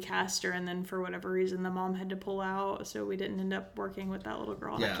like we cast her, and then for whatever reason the mom had to pull out, so we didn't end up working with that little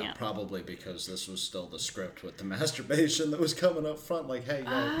girl. Yeah, probably because this was still the script with the masturbation that was coming up front, like, hey,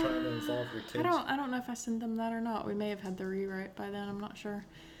 y'all trying to involve your kids. I don't know if I sent them that or not. We may have had the rewrite by then, I'm not sure.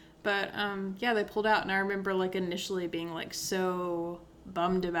 But they pulled out, and I remember like initially being like so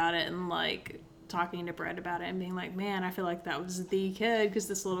bummed about it and like talking to Brett about it and being like, man, I feel like that was the kid, because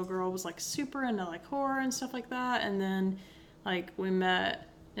this little girl was like super into like horror and stuff like that. And then like we met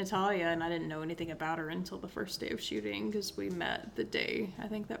Natalia, and I didn't know anything about her until the first day of shooting, because we met the day I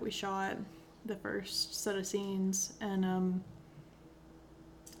think that we shot the first set of scenes. And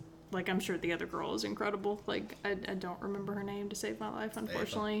like, I'm sure the other girl is incredible. Like, I don't remember her name to save my life,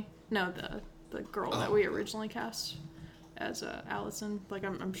 unfortunately. Ava. No, the girl that we originally cast as Allison. Like,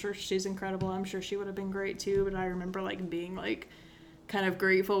 I'm sure she's incredible. I'm sure she would have been great too. But I remember like being like kind of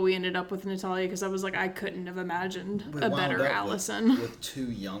grateful we ended up with Natalia, because I was like, I couldn't have imagined a better Allison. With two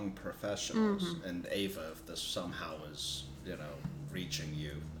young professionals, and Ava, if this somehow is, reaching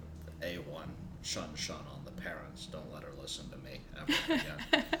you, A1, shun on the parents. Don't let her listen to me ever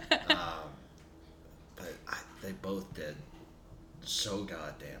again. But they both did so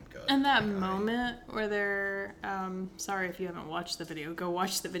goddamn good. And that moment where they're, sorry if you haven't watched the video, go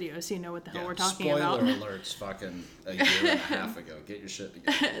watch the video so you know what the hell we're talking about. Spoiler alerts fucking a year and a half ago. Get your shit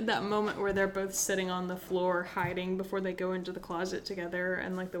together. That moment where they're both sitting on the floor hiding before they go into the closet together,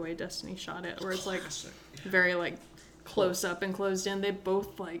 and like the way Destiny shot it, where it's like very like close up and closed in. They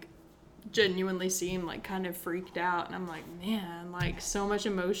both like genuinely seem like kind of freaked out, and I'm like, man, like so much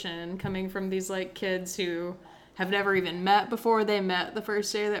emotion coming from these like kids who have never even met before they met the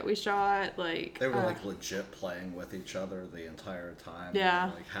first day that we shot. Like, they were like legit playing with each other the entire time. Yeah.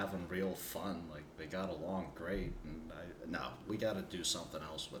 They were, like having real fun. Like they got along great. And we got to do something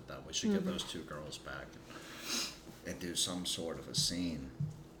else with them. We should get those two girls back and do some sort of a scene.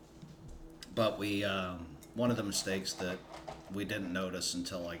 But we, one of the mistakes that we didn't notice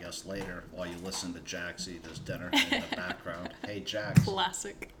until I guess later, while you listen to Jax eat his dinner in the background. Hey Jax.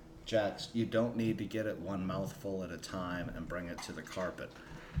 Classic. Jax, you don't need to get it one mouthful at a time and bring it to the carpet.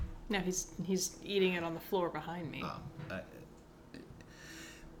 No, he's eating it on the floor behind me.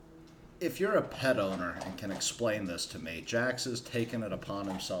 If you're a pet owner and can explain this to me, Jax has taken it upon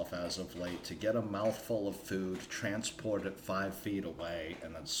himself as of late to get a mouthful of food, transport it 5 feet away,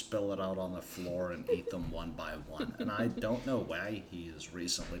 and then spill it out on the floor and eat them one by one. And I don't know why he has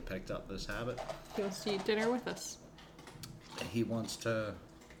recently picked up this habit. He wants to eat dinner with us. He wants to...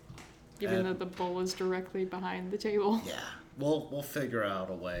 Even though the bowl is directly behind the table. Yeah. We'll figure out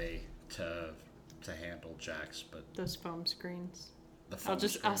a way to handle Jax, but... Those foam screens.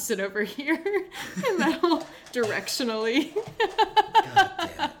 I'll sit over here and that'll directionally. God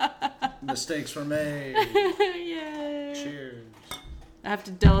damn it. Mistakes were made. Yay. Cheers. I have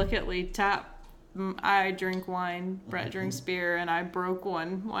to delicately tap. I drink wine, Brett drinks beer, and I broke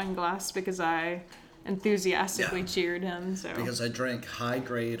one wine glass because I enthusiastically cheered him. So because I drink high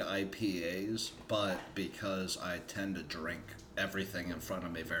grade IPAs, but because I tend to drink everything in front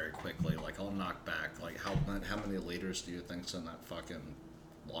of me very quickly, like I'll knock back. Like how many liters do you think's in that fucking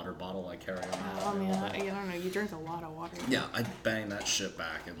water bottle I carry around? I mean, I don't know. You drink a lot of water. Yeah, I bang that shit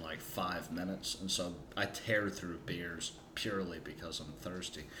back in like 5 minutes, and so I tear through beers purely because I'm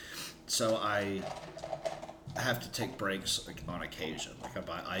thirsty. So I have to take breaks on occasion. Like I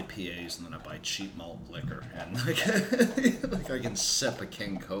buy IPAs and then I buy cheap malt liquor, and like I can sip a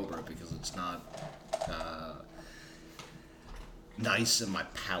King Cobra because it's not nice in my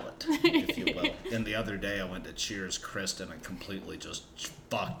palate, if you will. And the other day I went to cheers Kristen and completely just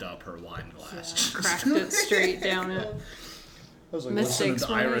fucked up her wine glass. Yeah, cracked it straight down it. I was like listening to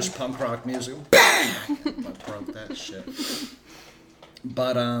Irish punk rock music. Bang! I broke that shit.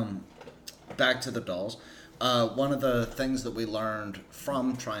 But back to the dolls. One of the things that we learned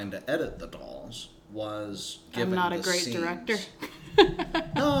from trying to edit the dolls was given I'm not the a great scenes. Director.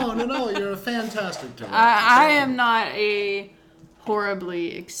 No, you're a fantastic director. I am not a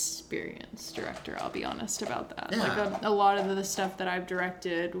horribly experienced director, I'll be honest about that. Yeah. Like a lot of the stuff that I've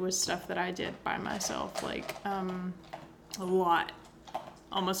directed was stuff that I did by myself. Like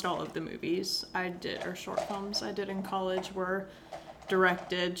almost all of the movies I did, or short films I did in college, were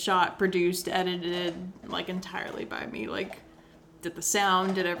directed, shot, produced, edited, like entirely by me. Like did the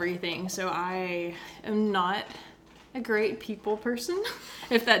sound, did everything. So I am not a great people person,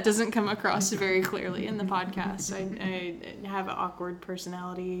 if that doesn't come across very clearly in the podcast. I have an awkward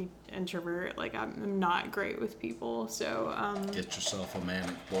personality, introvert. Like I'm not great with people. So get yourself a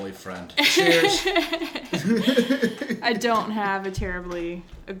manic boyfriend. Cheers. I don't have a terribly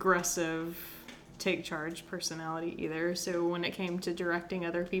aggressive take charge personality either. So when it came to directing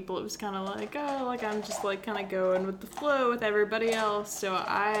other people, it was kind of like, oh, like I'm just like kind of going with the flow with everybody else. So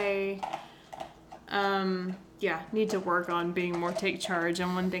I need to work on being more take charge.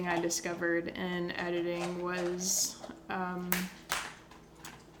 And one thing I discovered in editing was,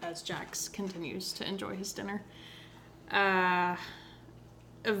 as Jax continues to enjoy his dinner,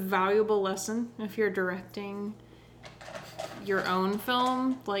 a valuable lesson if you're directing your own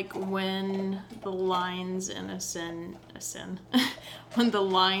film, like when the lines in when the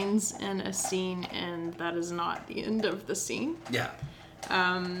lines in a scene end, that is not the end of the scene. Yeah.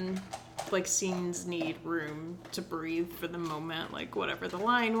 Like scenes need room to breathe for the moment, like whatever the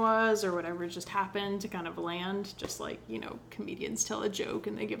line was or whatever just happened to kind of land, just like, you know, comedians tell a joke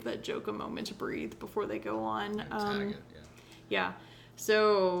and they give that joke a moment to breathe before they go on. Tag it, Yeah.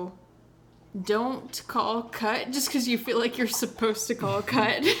 So don't call cut just because you feel like you're supposed to call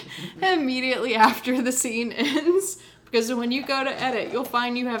cut immediately after the scene ends. Because when you go to edit, you'll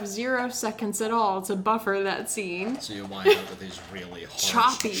find you have 0 seconds at all to buffer that scene. So you wind up with these really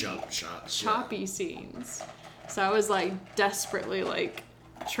harsh jump shots. Choppy scenes. So I was like desperately like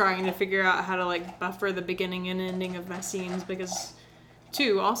trying to figure out how to like buffer the beginning and ending of my scenes because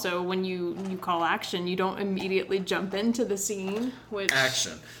too, also when you call action, you don't immediately jump into the scene, which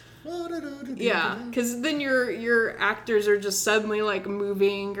action. Yeah, because then your actors are just suddenly like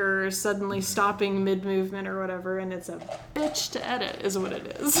moving or suddenly stopping mid-movement or whatever, and it's a bitch to edit is what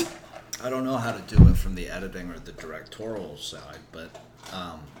it is. I don't know how to do it from the editing or the directorial side, but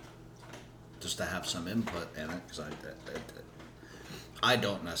just to have some input in it, because I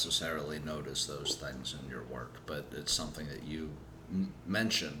don't necessarily notice those things in your work, but it's something that you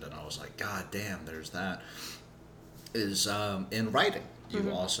mentioned, and I was like, God damn, there's that. Is in writing.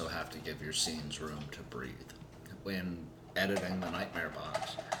 You also have to give your scenes room to breathe. When editing The Nightmare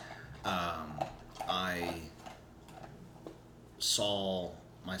Box, I saw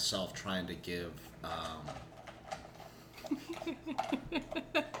myself trying to give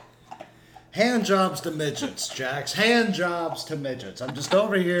hand jobs to midgets, Jax. Hand jobs to midgets. I'm just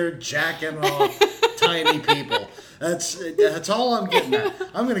over here jacking off tiny people. That's all I'm getting at.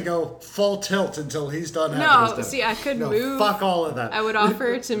 I'm going to go full tilt until he's done having his dinner. See, I could move. Fuck all of that. I would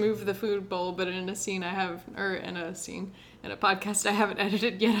offer to move the food bowl, but in a podcast I haven't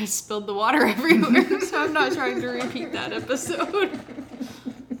edited yet, I spilled the water everywhere, so I'm not trying to repeat that episode.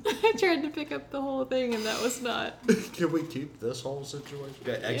 I tried to pick up the whole thing, and that was not. Can we keep this whole situation?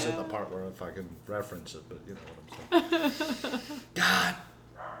 Exit the part where if I can reference it, but you know what I'm saying. God.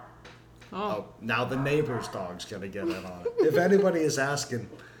 Oh, now the neighbor's dog's going to get in on it. If anybody is asking,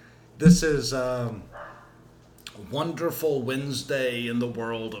 this is wonderful Wednesday in the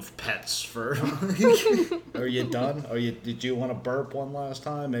world of pets. For Are you done? Did you want to burp one last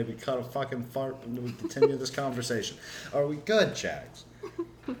time? Maybe cut a fucking fart and we continue this conversation. Are we good, Jax?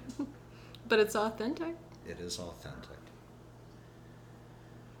 But it's authentic. It is authentic.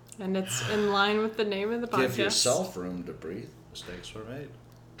 And it's in line with the name of the podcast. Give yourself room to breathe. Mistakes were made.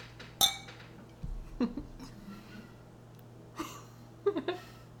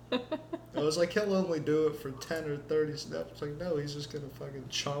 I was like, he'll only do it for 10 or 30 steps. Like, no, he's just going to fucking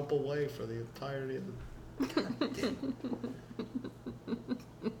chomp away for the entirety of the... God damn.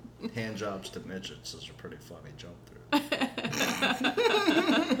 Hand jobs to midgets is a pretty funny jump through.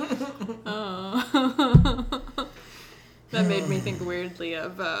 Oh. That made me think weirdly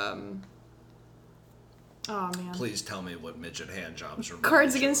of... Oh, man. Please tell me what midget hand jobs are.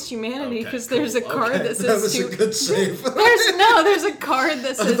 Cards Against Humanity, because there's a card that says... That was a good save. There's a card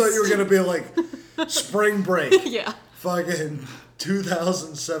that says... I thought you were going to be like, Spring Break. Yeah. Fucking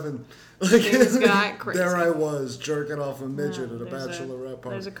 2007. Like, crazy. There I was, jerking off a midget at a bachelorette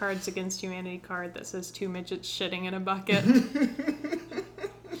party. There's a Cards Against Humanity card that says 2 midgets shitting in a bucket.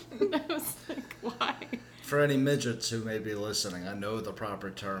 I was like, why? For any midgets who may be listening, I know the proper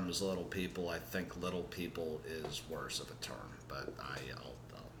term is little people. I think little people is worse of a term, but I'll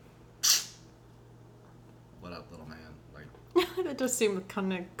what up, little man? Like that does seem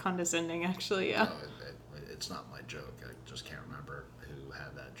kind of condescending, actually. Yeah. No, it's not my joke. I just can't remember who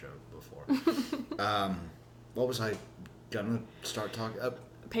had that joke before. What was I gonna start talking?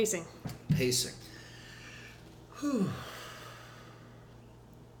 Pacing. Whew.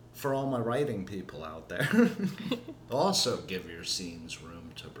 For all my writing people out there, also give your scenes room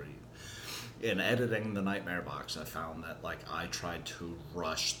to breathe. In editing The Nightmare Box, I found that I tried to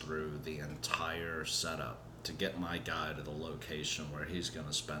rush through the entire setup to get my guy to the location where he's going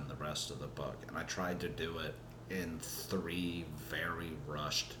to spend the rest of the book. And I tried to do it in 3 very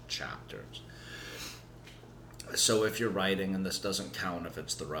rushed chapters. So if you're writing, and this doesn't count if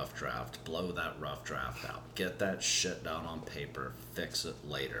it's the rough draft, blow that rough draft out. Get that shit down on paper, fix it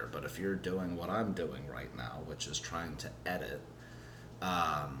later. But if you're doing what I'm doing right now, which is trying to edit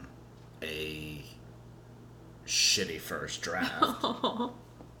a shitty first draft,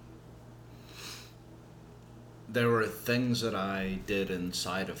 there were things that I did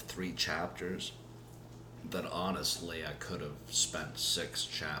inside of 3 chapters that honestly I could have spent 6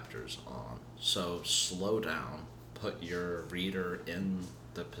 chapters on. So slow down, put your reader in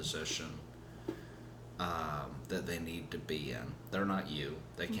the position that they need to be in. They're not you.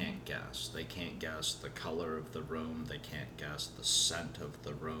 They can't guess. They can't guess the color of the room. They can't guess the scent of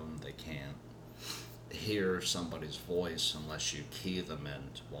the room. They can't hear somebody's voice unless you key them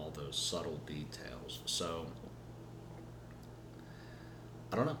into all those subtle details. So,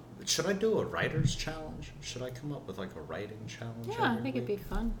 I don't know. Should I do a writer's challenge? Should I come up with like a writing challenge? Yeah, I think it'd be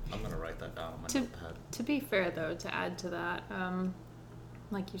fun. I'm going to write that down on my notepad. To be fair, though, to add to that,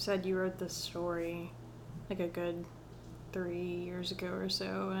 like you said, you wrote this story like a good 3 years ago or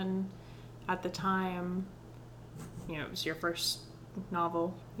so, and at the time, it was your first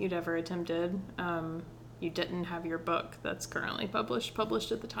novel you'd ever attempted. You didn't have your book that's currently published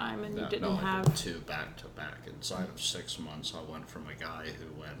at the time, and you didn't have... I did 2 back-to-back. Inside of 6 months, I went from a guy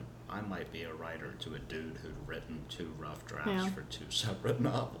who went, I might be a writer, to a dude who'd written 2 rough drafts for 2 separate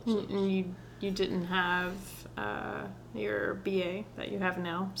novels. And you didn't have your BA that you have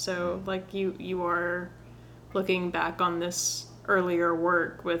now, so like you are looking back on this earlier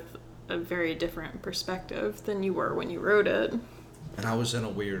work with a very different perspective than you were when you wrote it. And I was in a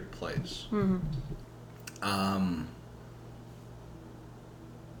weird place. Mm-hmm.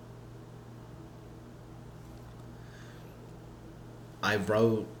 I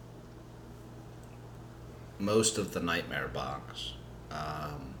wrote most of the Nightmare Box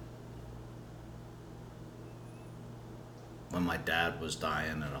when my dad was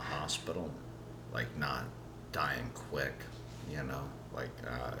dying in a hospital, like not dying quick, like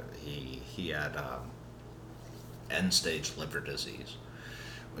he had end-stage liver disease,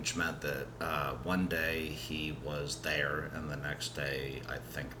 which meant that one day he was there, and the next day I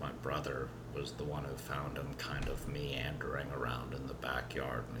think my brother was the one who found him kind of meandering around in the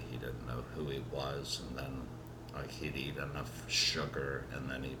backyard, and he didn't know who he was, and then like he'd eat enough sugar, and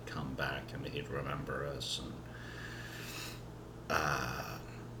then he'd come back and he'd remember us, and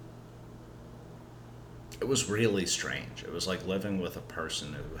it was really strange. It was like living with a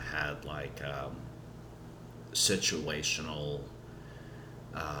person who had like situational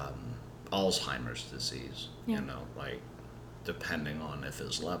Alzheimer's disease, like depending on if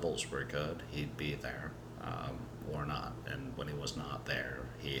his levels were good, he'd be there or not. And when he was not there,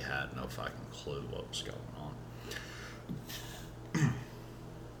 he had no fucking clue what was going on.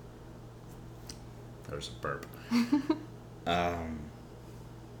 There's a burp.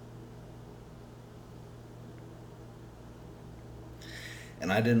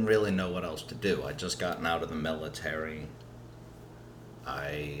 And I didn't really know what else to do. I'd just gotten out of the military.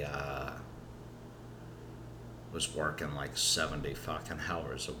 I was working like 70 fucking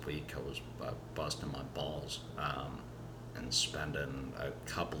hours a week. I was busting my balls and spending a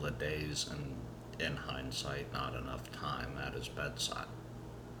couple of days, and in hindsight, not enough time at his bedside.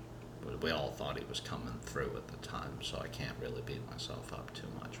 But we all thought he was coming through at the time, so I can't really beat myself up too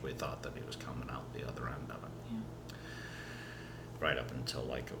much. We thought that he was coming out the other end of it. Yeah. Right up until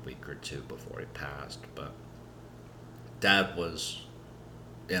like a week or 2 before he passed. But Dad was,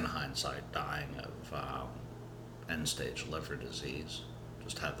 in hindsight, dying of end-stage liver disease.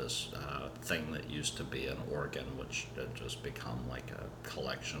 Just had this thing that used to be an organ, which had just become like a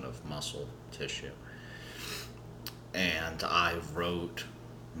collection of muscle tissue. And I wrote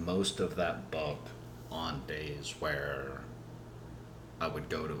most of that book on days where I would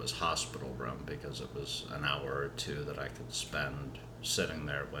go to his hospital room, because it was an hour or 2 that I could spend sitting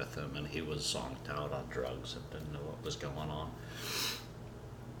there with him, and he was zonked out on drugs and didn't know what was going on.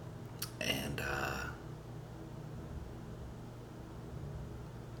 And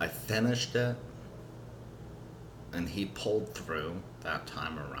I finished it, and he pulled through that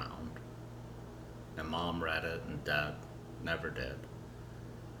time around, and Mom read it and Dad never did.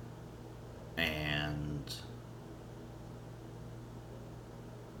 And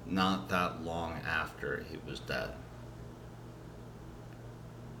not that long after, he was dead.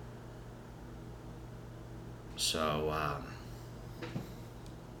 So,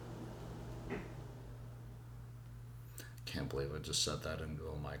 can't believe I just said that into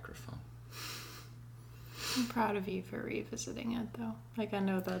a microphone. I'm proud of you for revisiting it, though. Like, I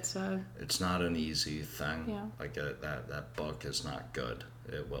know that's It's not an easy thing. Yeah. Like, that book is not good.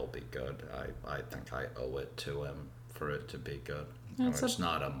 It will be good. I think I owe it to him for it to be good. It's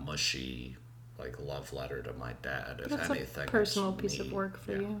not a mushy, like, love letter to my dad. If anything, it's a personal piece of work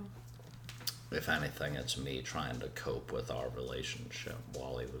for you. If anything, it's me trying to cope with our relationship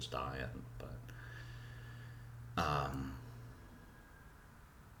while he was dying. But,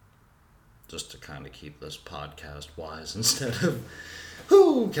 just to kind of keep this podcast wise instead of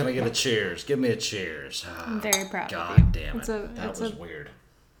Whoo! Can I get a cheers? Give me a cheers. I'm very proud God of you. Damn it. That was weird.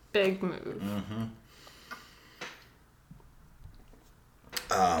 Big move. Mm-hmm.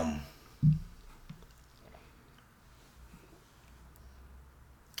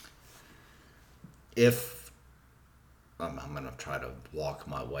 If I'm going to try to walk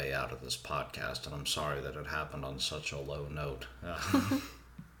my way out of this podcast, and I'm sorry that it happened on such a low note.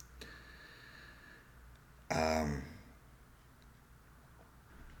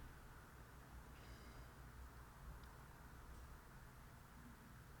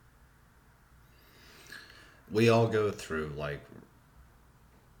 We all go through like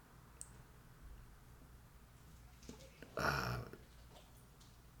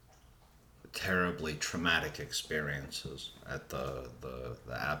terribly traumatic experiences at the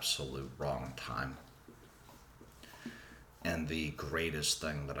absolute wrong time. And the greatest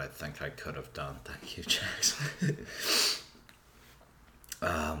thing that I think I could have done, thank you, Jackson.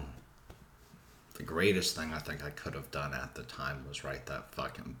 The greatest thing I think I could have done at the time was write that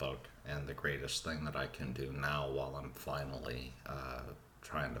fucking book. And the greatest thing that I can do now while I'm finally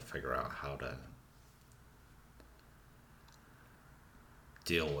trying to figure out how to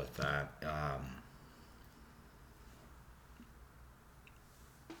deal with that.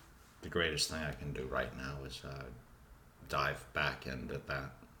 The greatest thing I can do right now is dive back into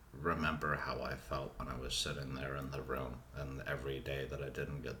that. Remember how I felt when I was sitting there in the room, and every day that I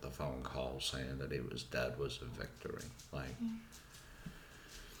didn't get the phone call saying that he was dead was a victory. Like,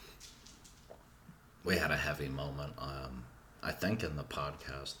 we had a heavy moment, I think in the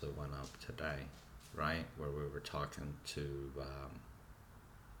podcast that went up today, right? Where we were talking to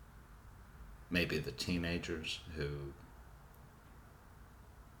maybe the teenagers who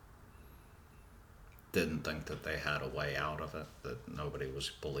didn't think that they had a way out of it, that nobody was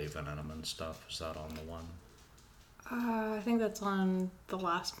believing in them and stuff. Is that on the one? I think that's on the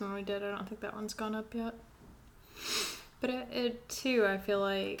last one we did. I don't think that one's gone up yet. But it too, I feel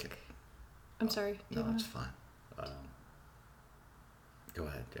like... Okay. I'm sorry. No, it's fine. Go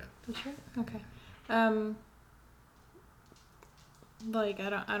ahead, yeah. You sure? Okay. Like,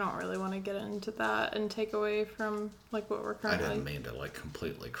 I don't really want to get into that and take away from, like, what we're currently... I didn't mean to, like,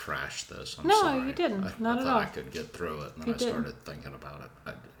 completely crash this. I'm no, sorry. You didn't. Not at all. I thought I could get through it, and then I started thinking about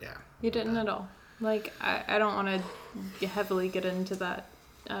it. Yeah. You didn't at all. Like, I don't want to heavily get into that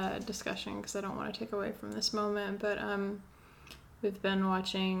discussion because I don't want to take away from this moment, but we've been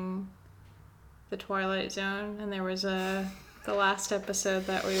watching The Twilight Zone, and there was the last episode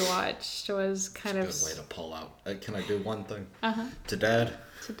that we watched was kind of... That's a good way to pull out. Can I do one thing? Uh-huh. To Dad?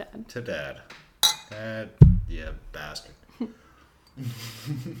 To Dad. To Dad. Dad, yeah, bastard.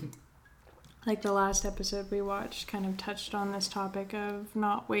 Like, the last episode we watched kind of touched on this topic of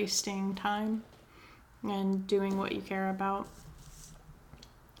not wasting time and doing what you care about.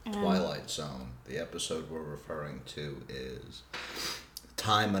 And Twilight Zone. The episode we're referring to is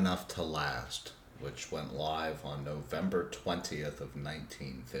Time Enough to Last, which went live on November 20th of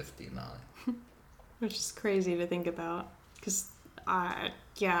 1959. Which is crazy to think about, because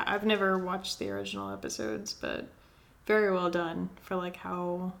I've never watched the original episodes, but very well done for like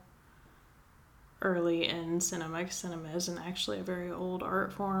how early in cinema is, and actually a very old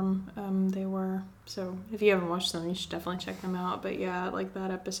art form they were. So if you haven't watched them, you should definitely check them out. But yeah, like that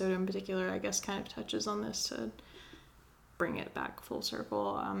episode in particular, I guess kind of touches on this to bring it back full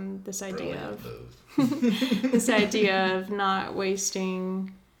circle. This idea this idea of not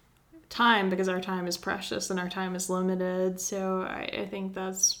wasting time, because our time is precious and our time is limited. So I think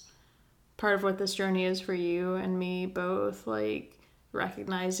that's part of what this journey is for you and me both, like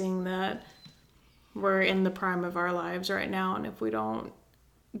recognizing that we're in the prime of our lives right now, and if we don't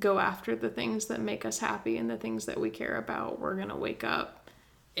go after the things that make us happy and the things that we care about, we're gonna wake up,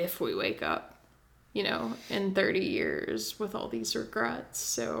 if we wake up, in 30 years with all these regrets.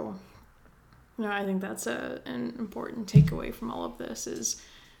 So I think that's an important takeaway from all of this, is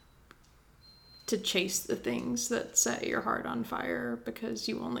to chase the things that set your heart on fire, because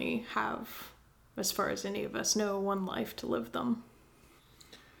you only have, as far as any of us know, one life to live them.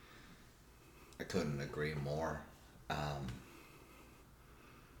 I couldn't agree more. I'm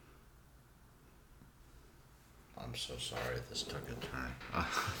so sorry this took a turn.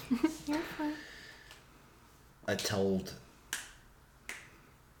 You're fine. I told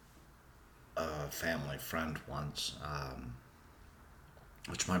a family friend once,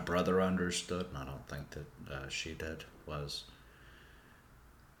 which my brother understood, and I don't think that she did, was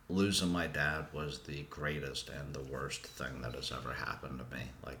losing my dad was the greatest and the worst thing that has ever happened to me,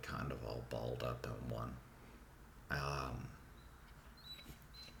 like kind of all balled up in one.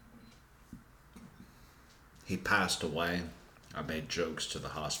 He passed away I made jokes to the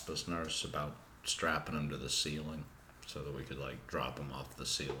hospice nurse about strapping him to the ceiling so that we could like drop him off the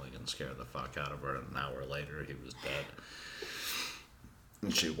ceiling and scare the fuck out of her. And an hour later, he was dead.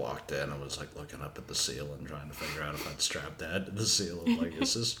 And she walked in and was like looking up at the ceiling, trying to figure out if I'd strap Dad to the ceiling. Like,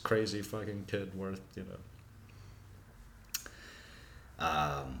 is this crazy fucking kid worth, you know?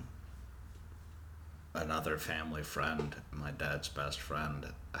 Another family friend, my dad's best friend,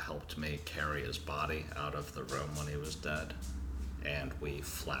 helped me carry his body out of the room when he was dead. And we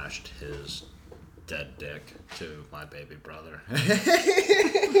flashed his dead dick to my baby brother.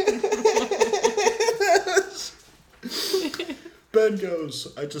 Ben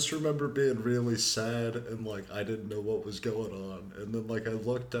goes, I just remember being really sad and like I didn't know what was going on. And then like I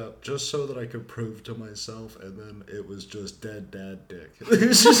looked up just so that I could prove to myself, and then it was just dead dad dick. It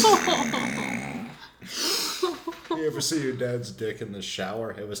was just... You ever see your dad's dick in the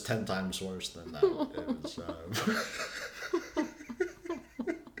shower? It was 10 times worse than that. It was,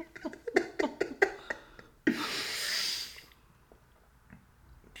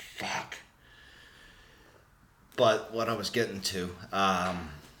 Fuck. But what I was getting to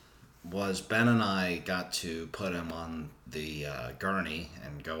was Ben and I got to put him on the gurney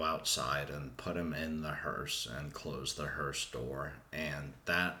and go outside and put him in the hearse and close the hearse door. And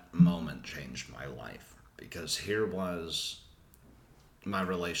that moment changed my life, because here was my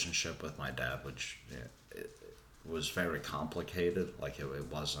relationship with my dad, which it was very complicated. Like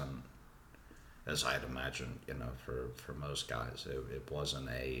it wasn't, as I'd imagine, you know, for most guys, it wasn't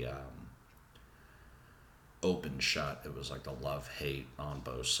a... open shut. It was like a love-hate on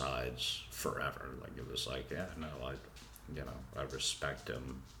both sides forever. Like it was like, yeah, no, I respect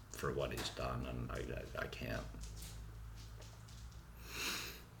him for what he's done, and I can't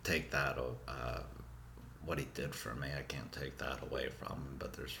take that, what he did for me, I can't take that away from him.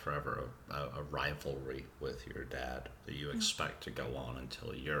 But there's forever a rivalry with your dad that you expect to go on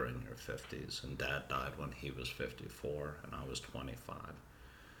until you're in your 50s. And Dad died when he was 54 and I was 25.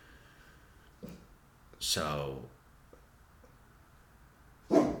 So,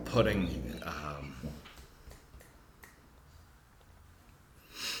 putting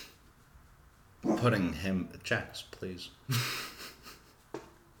him, Jax, please.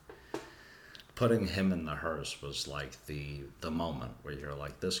 Putting him in the hearse was like the moment where you're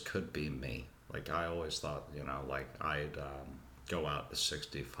like, this could be me. Like I always thought, you know, like I'd go out to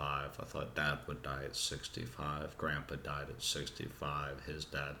 65. I thought Dad would die at 65. Grandpa died at 65. His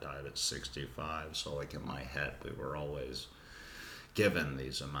dad died at 65. So like in my head, we were always given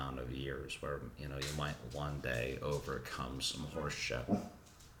these amount of years where, you know, you might one day overcome some horse shit.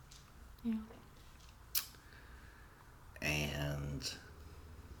 Yeah. And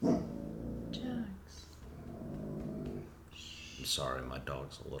Jax. I'm sorry, my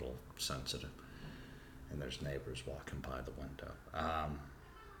dog's a little sensitive. And there's neighbors walking by the window.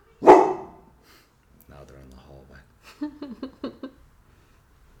 Now they're in the hallway.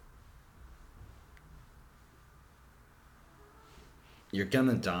 You're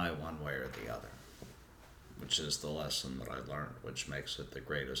gonna die one way or the other, which is the lesson that I learned, which makes it the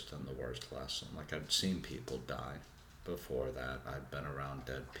greatest and the worst lesson. Like I've seen people die before that. I've been around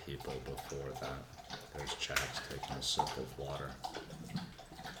dead people before that. There's Jax taking a sip of water.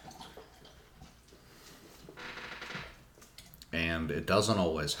 And it doesn't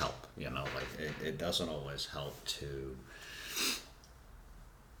always help, you know, like it doesn't always help to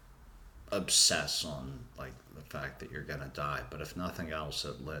obsess on like the fact that you're gonna die. But if nothing else,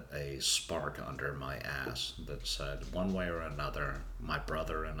 it lit a spark under my ass that said, one way or another, my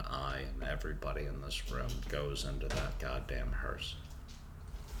brother and I and everybody in this room goes into that goddamn hearse.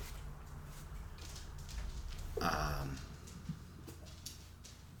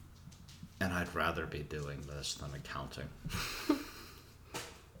 And I'd rather be doing this than accounting.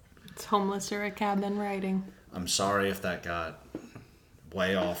 It's homeless or a cabin writing. I'm sorry if that got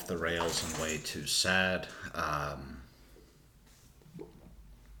way off the rails and way too sad.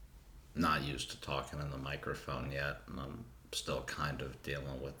 Not used to talking in the microphone yet, and I'm still kind of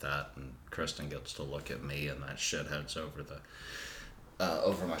dealing with that. And Kristen gets to look at me, and that shithead's over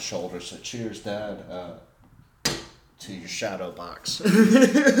my shoulder. So cheers, Dad. To your shadow box.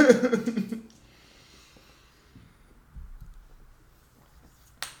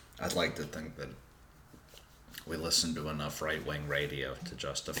 I'd like to think that we listened to enough right-wing radio to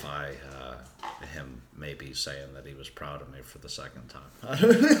justify him maybe saying that he was proud of me for the second time.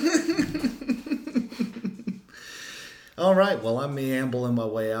 All right, well, I'm meandering my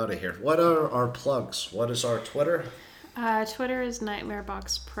way out of here. What are our plugs? What is our Twitter? Twitter is Nightmare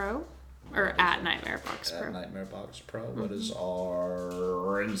Box Pro. Or at Nightmare Box Pro. At Nightmare Box Pro. Mm-hmm. What is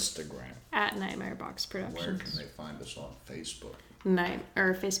our Instagram? At Nightmare Box Productions. Where can they find us on Facebook?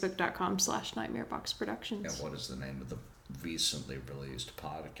 Facebook.com/Nightmare Box Productions. And what is the name of the recently released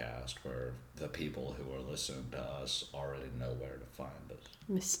podcast where the people who are listening to us already know where to find us?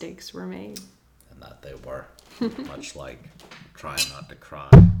 Mistakes were made. And that they were. Much like Try Not to Cry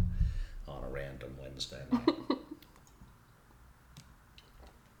on a random Wednesday night.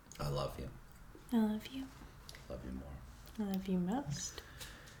 I love you. I love you. Love you more. I love you most.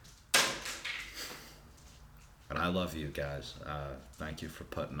 And I love you guys. Thank you for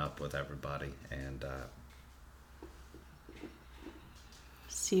putting up with everybody. And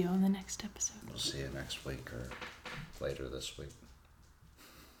see you on the next episode. We'll see you next week or later this week.